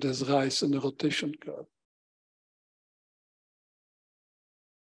consistent with this rise in the rotation curve.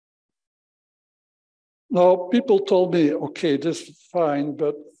 Now, people told me, okay, this is fine,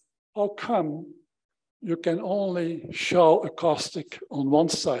 but how come you can only show a caustic on one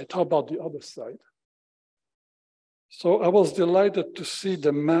side? How about the other side? So I was delighted to see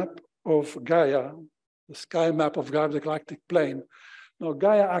the map of Gaia, the sky map of Gaia, the galactic plane. Now,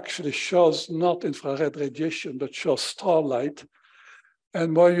 Gaia actually shows not infrared radiation, but shows starlight.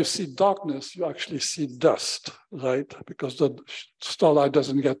 And where you see darkness, you actually see dust, right? Because the starlight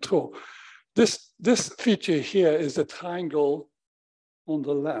doesn't get through. This feature here is the triangle on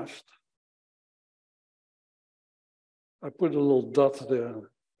the left. I put a little dot there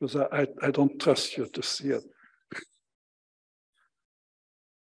because I don't trust you to see it.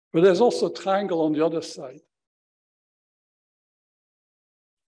 But there's also a triangle on the other side.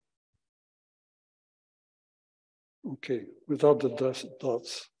 Okay, without the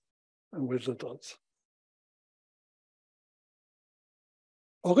dots and with the dots.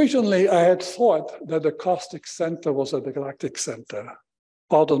 Originally, I had thought that the caustic center was at the galactic center.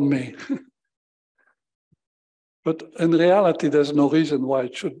 Pardon me. But in reality, there's no reason why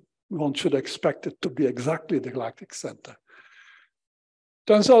one should expect it to be exactly the galactic center.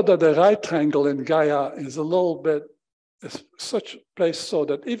 Turns out that the right triangle in Gaia is a little bit, is such placed so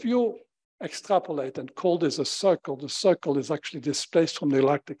that if you extrapolate and call this a circle, the circle is actually displaced from the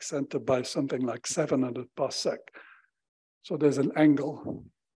galactic center by something like 700 parsec. So there's an angle.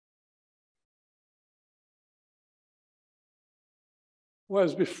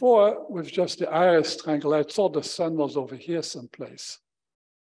 Whereas before, with just the iris triangle, I thought the sun was over here someplace.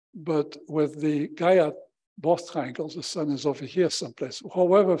 But with the Gaia both triangles, the sun is over here someplace,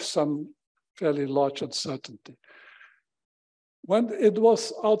 however, some fairly large uncertainty. When it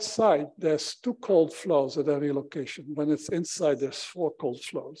was outside, there's 2 cold flows at every location. When it's inside, there's 4 cold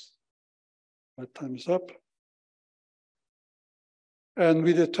flows. My time's up. And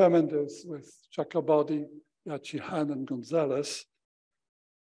we determined this with Chakrabarty, Yachihan, and Gonzalez.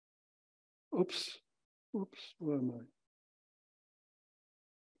 Oops, where am I?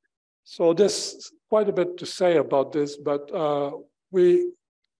 So there's quite a bit to say about this, but we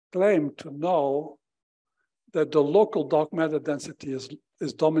claim to know that the local dark matter density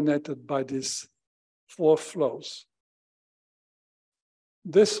is dominated by these 4 flows.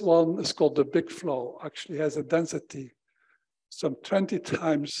 This one is called the big flow, actually has a density some 20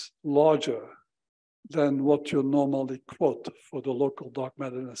 times larger than what you normally quote for the local dark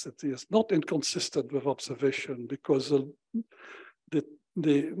matter density. It's not inconsistent with observation because the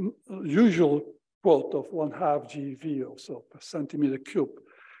usual quote of 1/2 GeV or so per centimeter cube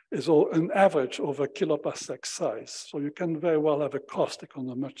is an average over kiloparsec size. So you can very well have a caustic on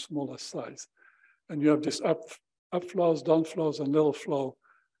a much smaller size. And you have these upflows, downflows, and little flow,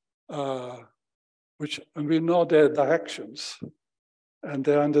 and we know their directions. And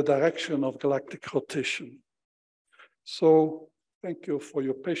they're in the direction of galactic rotation. So thank you for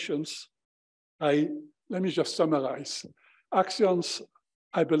your patience. Let me just summarize. Axions,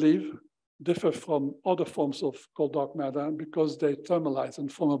 I believe, differ from other forms of cold dark matter because they thermalize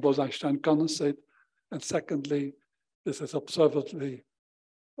and form a Bose-Einstein condensate. And secondly, this is observable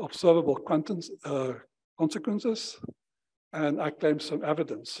consequences. And I claim some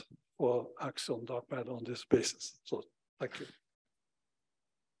evidence for axion dark matter on this basis. So thank you.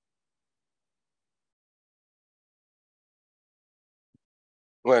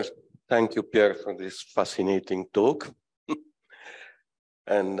 Well, thank you, Pierre, for this fascinating talk.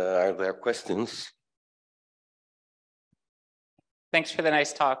 And are there questions? Thanks for the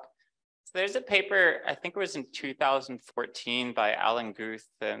nice talk. So there's a paper, I think it was in 2014 by Alan Guth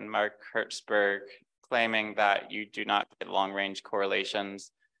and Mark Hertzberg, claiming that you do not get long-range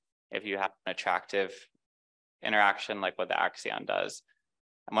correlations if you have an attractive interaction like what the Axion does.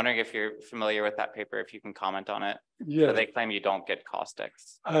 I'm wondering if you're familiar with that paper, if you can comment on it. Yeah. So they claim you don't get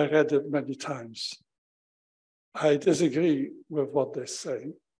caustics. I read it many times. I disagree with what they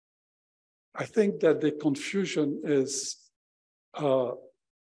say. I think that the confusion is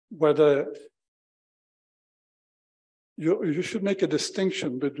whether you should make a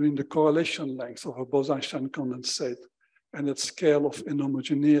distinction between the correlation length of a Bose-Einstein condensate and its scale of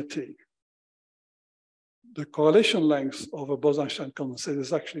inhomogeneity. The correlation length of a Bose-Einstein condensate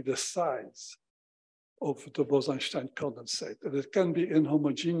is actually the size of the Bose-Einstein condensate. And it can be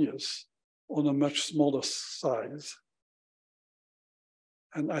inhomogeneous on a much smaller size.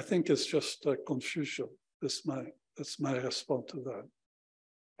 And I think it's just a confusion. That's my response to that.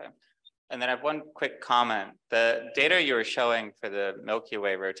 Okay. And then I have one quick comment. The data you were showing for the Milky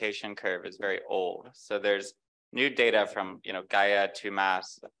Way rotation curve is very old. So there's new data from Gaia 2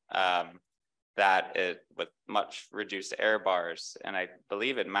 mass that with much reduced error bars, and I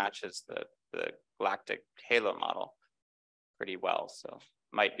believe it matches the galactic halo model pretty well. So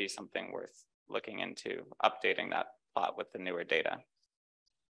might be something worth looking into, updating that plot with the newer data.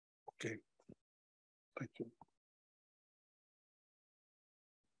 Okay, thank you.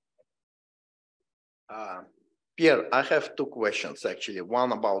 Pierre, I have 2 questions actually,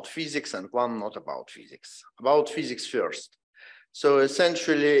 one about physics and one not about physics. About physics first. So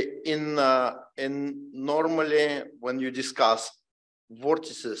essentially, in normally when you discuss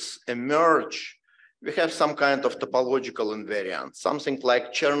vortices emerge, we have some kind of topological invariant, something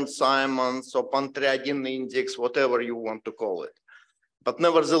like Chern-Simons or Pantriagin index, whatever you want to call it. But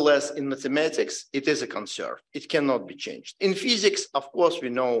nevertheless, in mathematics, it is a conserved. It cannot be changed. In physics, of course, we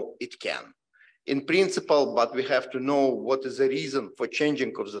know it can. In principle, but we have to know what is the reason for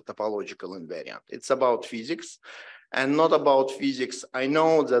changing of the topological invariant. It's about physics and not about physics. I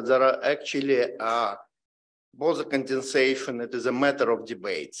know that there are actually Bose condensation, it is a matter of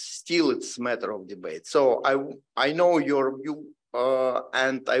debate. Still, it's a matter of debate. So I know your view,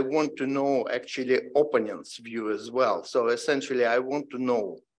 and I want to know actually opponent's view as well. So essentially, I want to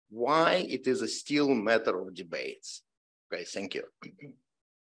know why it is a still matter of debates. Okay, thank you.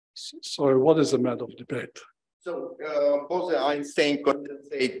 Sorry, what is a matter of debate? So Bose-Einstein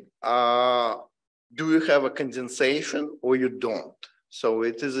condensate, do you have a condensation or you don't? So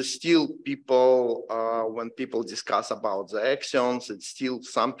it is still people, when people discuss about the axions, it's still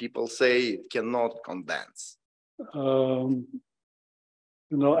some people say it cannot condense. You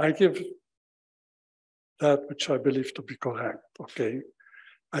know, I give that which I believe to be correct, okay?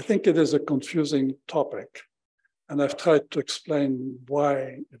 I think it is a confusing topic, and I've tried to explain why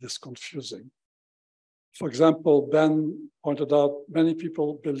it is confusing. For example, Ben pointed out many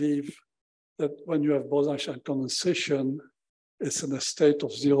people believe that when you have Bose-Einstein condensation, it's in a state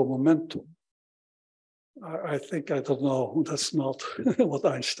of zero momentum. I think, I don't know, that's not what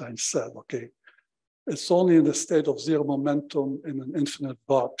Einstein said, okay? It's only in the state of zero momentum in an infinite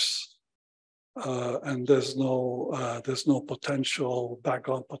box, and there's no potential,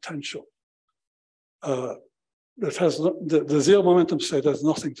 background potential. That has the zero momentum state has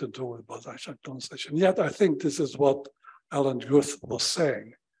nothing to do with Bose-Einstein condensation. Yet I think this is what Alan Guth was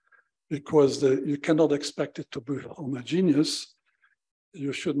saying, because you cannot expect it to be homogeneous.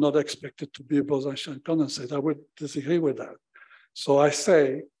 You should not expect it to be a Bose-Einstein condensate. I would disagree with that. So I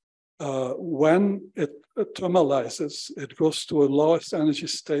say, when it thermalizes, it goes to a lowest energy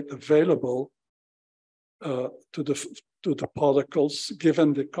state available to the particles,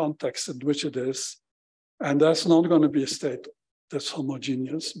 given the context in which it is. And that's not going to be a state that's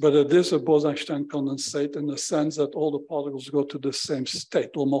homogeneous, but it is a Bose-Einstein condensate in the sense that all the particles go to the same state.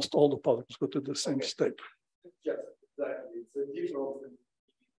 Almost all the particles go to the same state. Yes, exactly. It's a different.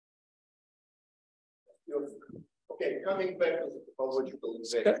 Okay, coming back to the topological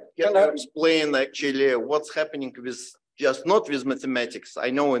invariant, can you explain actually what's happening with just not with mathematics?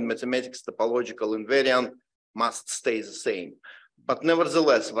 I know in mathematics topological invariant must stay the same, but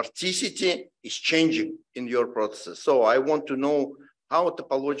nevertheless, vorticity is changing in your processes. So I want to know how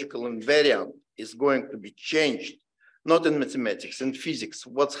topological invariant is going to be changed, not in mathematics, in physics.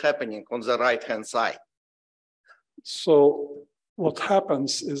 What's happening on the right-hand side? So what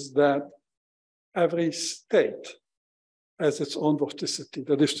happens is that every state has its own vorticity.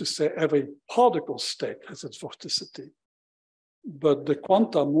 That is to say, every particle state has its vorticity. But the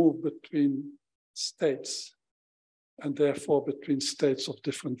quanta move between states, and therefore between states of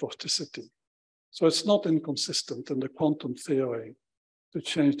different vorticity. So it's not inconsistent in the quantum theory to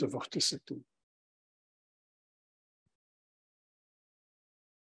change the vorticity.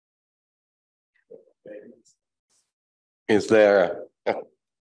 Is there?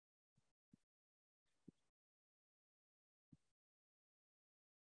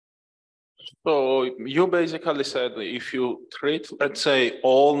 So you basically said if you treat, let's say,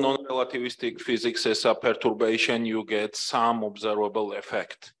 all non-relativistic physics as a perturbation, you get some observable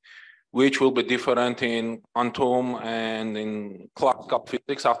effect, which will be different in quantum and in classical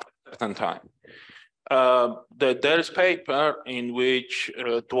physics after a certain time. There is paper in which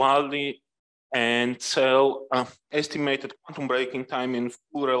Dwali and Cell estimated quantum breaking time in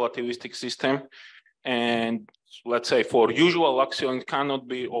full relativistic system, and let's say for usual axion, it cannot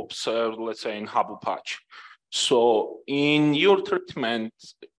be observed, let's say, in Hubble patch. So in your treatment,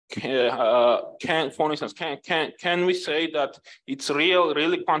 for instance, can we say that it's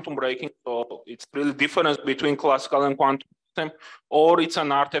really quantum breaking, so it's really difference between classical and quantum system, or it's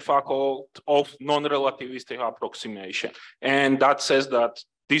an artifact of non-relativistic approximation? And that says that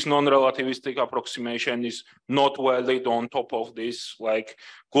this non-relativistic approximation is not valid on top of this like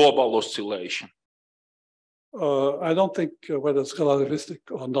global oscillation. I don't think whether it's relativistic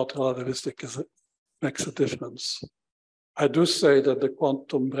or not relativistic makes a difference. I do say that the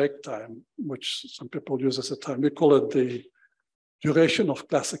quantum break time, which some people use as a time, we call it the duration of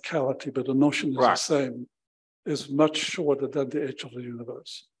classicality, but the notion is the same, is much shorter than the age of the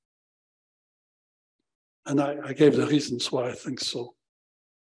universe. And I gave the reasons why I think so.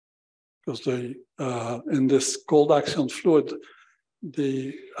 Because in this cold axion fluid,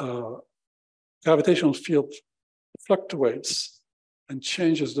 the gravitational field fluctuates and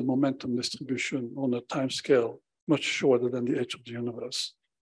changes the momentum distribution on a time scale much shorter than the age of the universe.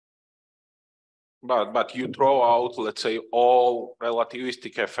 But you throw out, let's say, all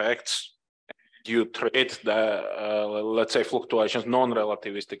relativistic effects. You treat the, let's say, fluctuations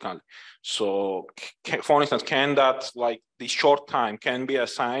non-relativistically. So, for instance, can that, like, the short time can be a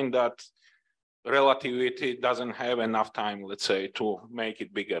sign that relativity doesn't have enough time, let's say, to make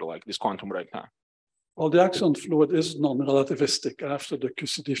it bigger, like this quantum break time? Well, the Axion fluid is non-relativistic after the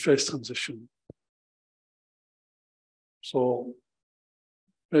QCD phase transition. So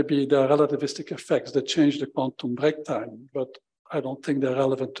maybe there are relativistic effects that change the quantum break time, but I don't think they're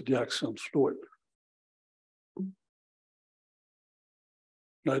relevant to the Axion fluid.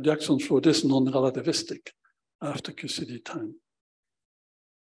 The Axion fluid is non-relativistic after QCD time.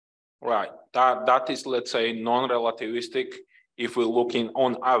 Right. That is, let's say, non-relativistic if we're looking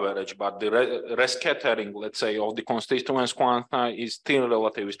on average, but the rescattering, let's say, of the constituents quanta is still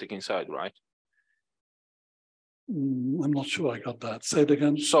relativistic inside, right? I'm not sure I got that. Say it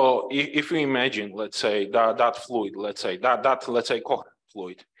again. So if we imagine, let's say, that fluid, let's say, let's say, coherent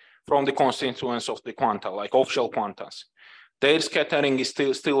fluid from the constituents of the quanta, like off-shell quantas, their scattering is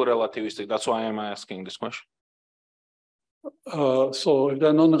still relativistic. That's why I'm asking this question. So if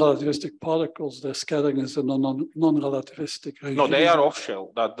they're non-relativistic particles, their scattering is a non-relativistic regime. No, they are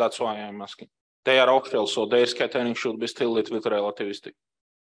off-shell. That's why I'm asking. They are off-shell, so their scattering should be still a little bit relativistic.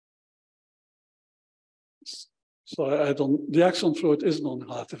 So I don't, the Axion fluid is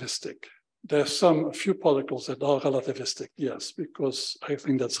non-relativistic. There's a few particles that are relativistic, yes, because I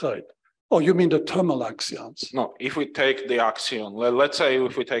think that's right. Oh, you mean the thermal axions? No, if we take the axion, let's say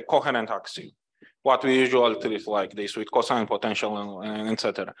if we take coherent axion, what we usually treat like this with cosine potential and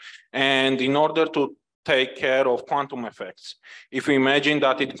etc. And in order to take care of quantum effects, if we imagine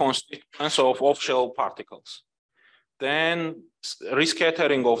that it constituents of off-shell particles, then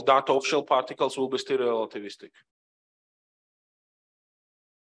rescattering of that off-shell particles will be still relativistic.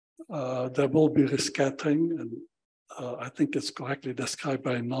 There will be rescattering, and I think it's correctly described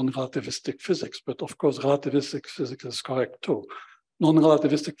by non-relativistic physics, but of course relativistic physics is correct too.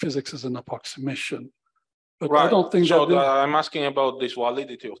 Non-relativistic physics is an approximation. But right. I don't think so I'm asking about this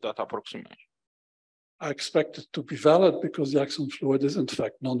validity of that approximation. I expect it to be valid because the Axion fluid is in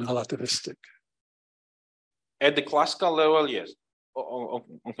fact non-relativistic. At the classical level, yes.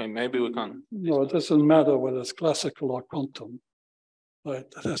 Okay, maybe we can. No, it doesn't matter whether it's classical or quantum. Right,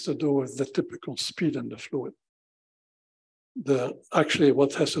 that has to do with the typical speed in the fluid. Actually,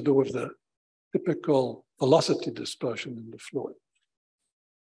 what has to do with the typical velocity dispersion in the fluid.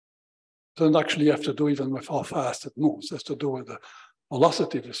 Doesn't actually have to do even with how fast it moves. It has to do with the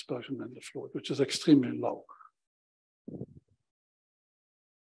velocity dispersion in the fluid, which is extremely low.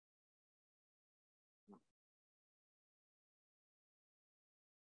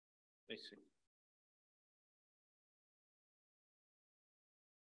 I see.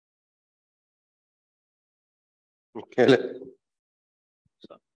 Okay.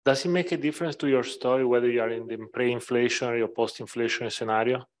 So, does it make a difference to your story whether you are in the pre-inflationary or post-inflationary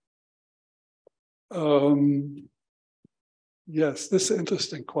scenario? Yes, this is an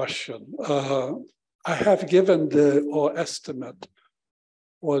interesting question. I have given our estimate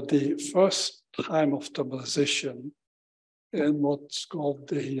for the first time of thermalization in what's called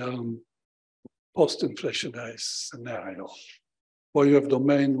the post-inflationary scenario, where you have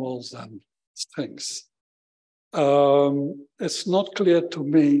domain walls and strings. It's not clear to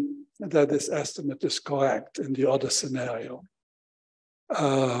me that this estimate is correct in the other scenario.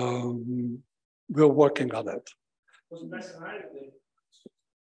 We're working on it.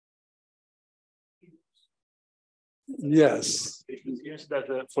 Yes. It seems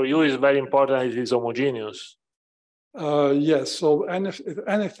that for you is very important it is homogeneous. Yes, so if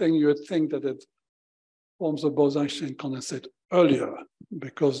anything, you would think that it forms a Bose-Einstein condensate earlier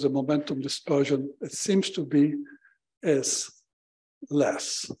because the momentum dispersion, it seems to be, is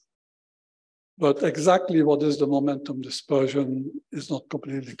less. But exactly what is the momentum dispersion is not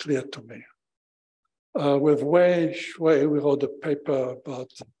completely clear to me. With Wei Shui, we wrote a paper about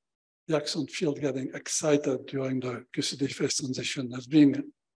the Axion field getting excited during the QCD phase transition as being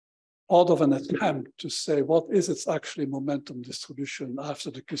out of an attempt to say what is its actually momentum distribution after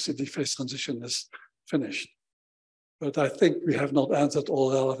the QCD phase transition is finished. But I think we have not answered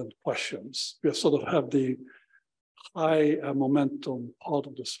all relevant questions. We sort of have the high momentum part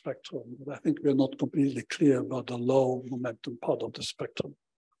of the spectrum, but I think we're not completely clear about the low momentum part of the spectrum.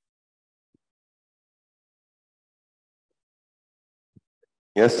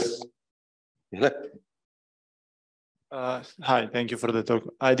 Yes. Hi, thank you for the talk.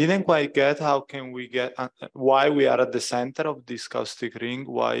 I didn't quite get how can we get, why we are at the center of this caustic ring,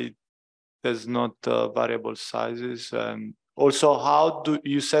 why there's not variable sizes. And also, how do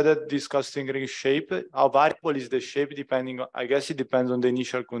you said that this caustic ring shape, how variable is the shape depending on, I guess it depends on the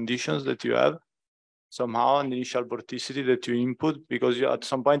initial conditions that you have, somehow on the initial vorticity that you input, because you, at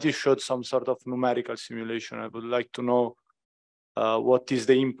some point you showed some sort of numerical simulation. I would like to know what is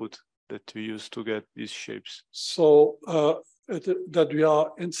the input that we use to get these shapes? So that we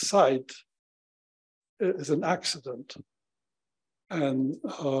are inside is an accident, and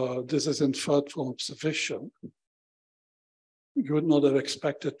this is inferred from observation, you would not have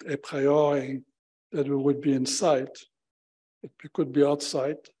expected a priori that we would be inside. We could be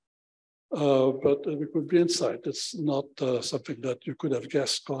outside, but we could be inside. It's not something that you could have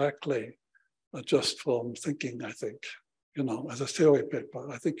guessed correctly just from thinking, I think, as a theory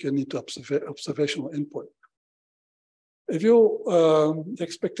paper. I think you need to observational input. If you, the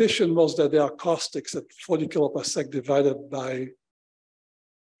expectation was that there are caustics at 40 kiloparsec divided by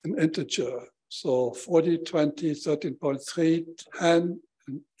an integer. So 40, 20, 13.3, 10,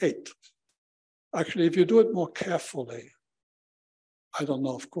 and 8. Actually, if you do it more carefully, I don't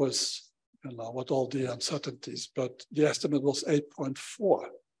know, of course, what all the uncertainties, but the estimate was 8.4.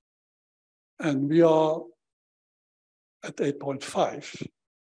 And we are at 8.5.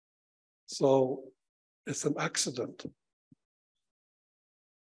 So it's an accident.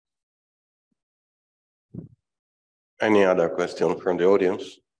 Any other question from the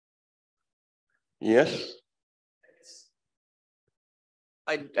audience? Yes?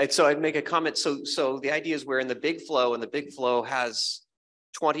 So I'd make a comment. So the idea is we're in the big flow, and the big flow has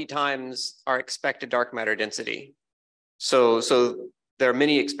 20 times our expected dark matter density. So there are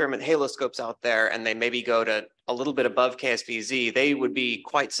many experiment haloscopes out there, and they maybe go to a little bit above KSVZ. They would be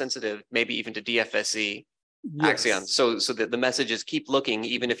quite sensitive, maybe even to DFSE Axion. So that the message is keep looking,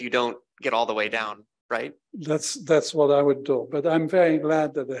 even if you don't get all the way down, right? That's what I would do. But I'm very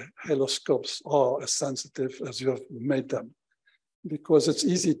glad that the haloscopes are as sensitive as you have made them, because it's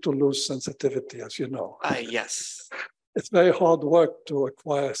easy to lose sensitivity, as you know. Yes. It's very hard work to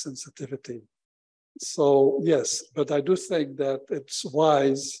acquire sensitivity. So yes, but I do think that it's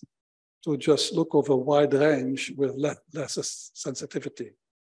wise to just look over a wide range with less sensitivity.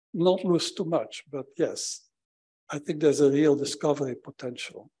 Not lose too much, but yes, I think there's a real discovery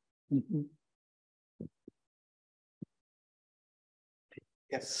potential. Mm-hmm.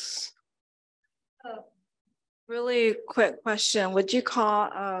 Yes. Really quick question. Would you call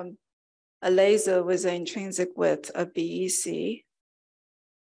a laser with an intrinsic width a BEC?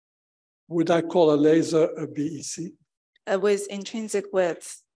 Would I call a laser a BEC? With intrinsic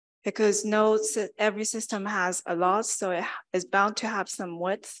width, because every system has a loss, so it is bound to have some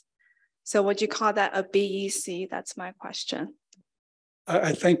width. So would you call that a BEC? That's my question.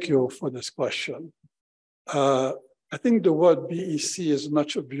 I thank you for this question. I think the word BEC is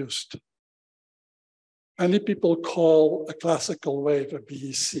much abused. Many people call a classical wave a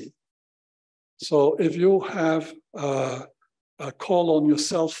BEC. So if you have a call on your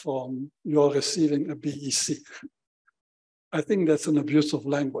cell phone, you're receiving a BEC. I think that's an abuse of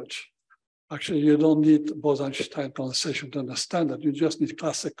language. Actually, you don't need Bose-Einstein condensation to understand that. You just need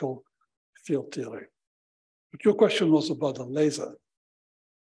classical field theory. But your question was about the laser.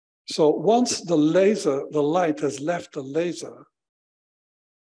 So once the light has left the laser,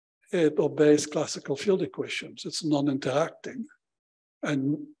 it obeys classical field equations. It's non-interacting.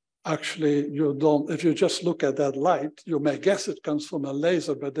 And actually, if you just look at that light, you may guess it comes from a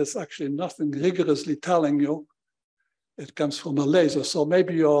laser, but there's actually nothing rigorously telling you it comes from a laser. So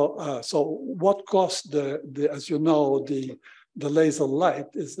maybe so what caused as you know, the laser light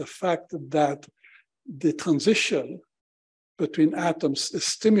is the fact that the transition between atoms is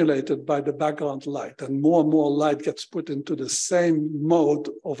stimulated by the background light, and more light gets put into the same mode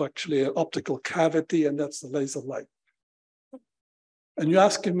of actually an optical cavity, and that's the laser light. And you're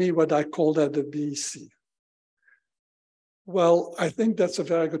asking me what I call that a BEC. Well, I think that's a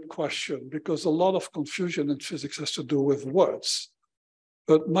very good question, because a lot of confusion in physics has to do with words.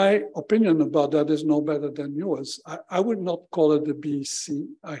 But my opinion about that is no better than yours. I would not call it a BEC,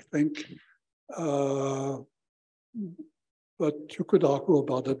 I think. But you could argue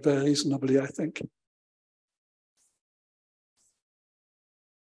about it very reasonably, I think.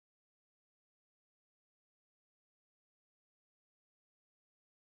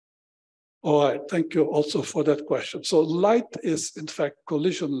 All right, thank you also for that question. So light is in fact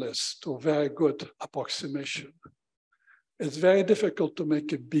collisionless to a very good approximation. It's very difficult to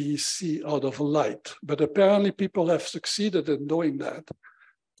make a BEC out of light, but apparently people have succeeded in doing that,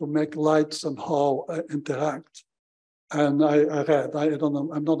 to make light somehow interact. And I read, I don't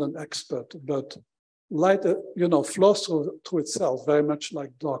know, I'm not an expert, but light, flows through itself very much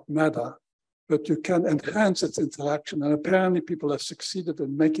like dark matter, but you can enhance its interaction. And apparently people have succeeded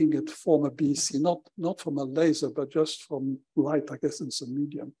in making it form a BEC, not from a laser, but just from light, I guess, in some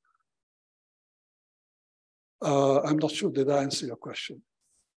medium. I'm not sure, did I answer your question?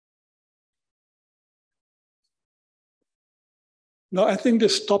 No, I think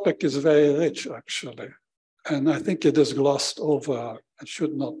this topic is very rich, actually. And I think it is glossed over and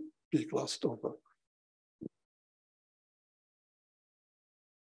should not be glossed over.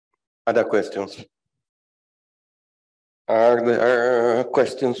 Other questions? Are there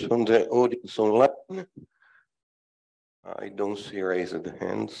questions from the audience online? I don't see raised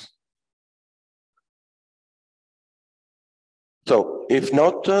hands. So if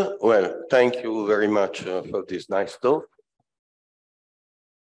not, well, thank you very much for this nice talk.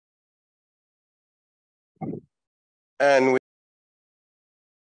 And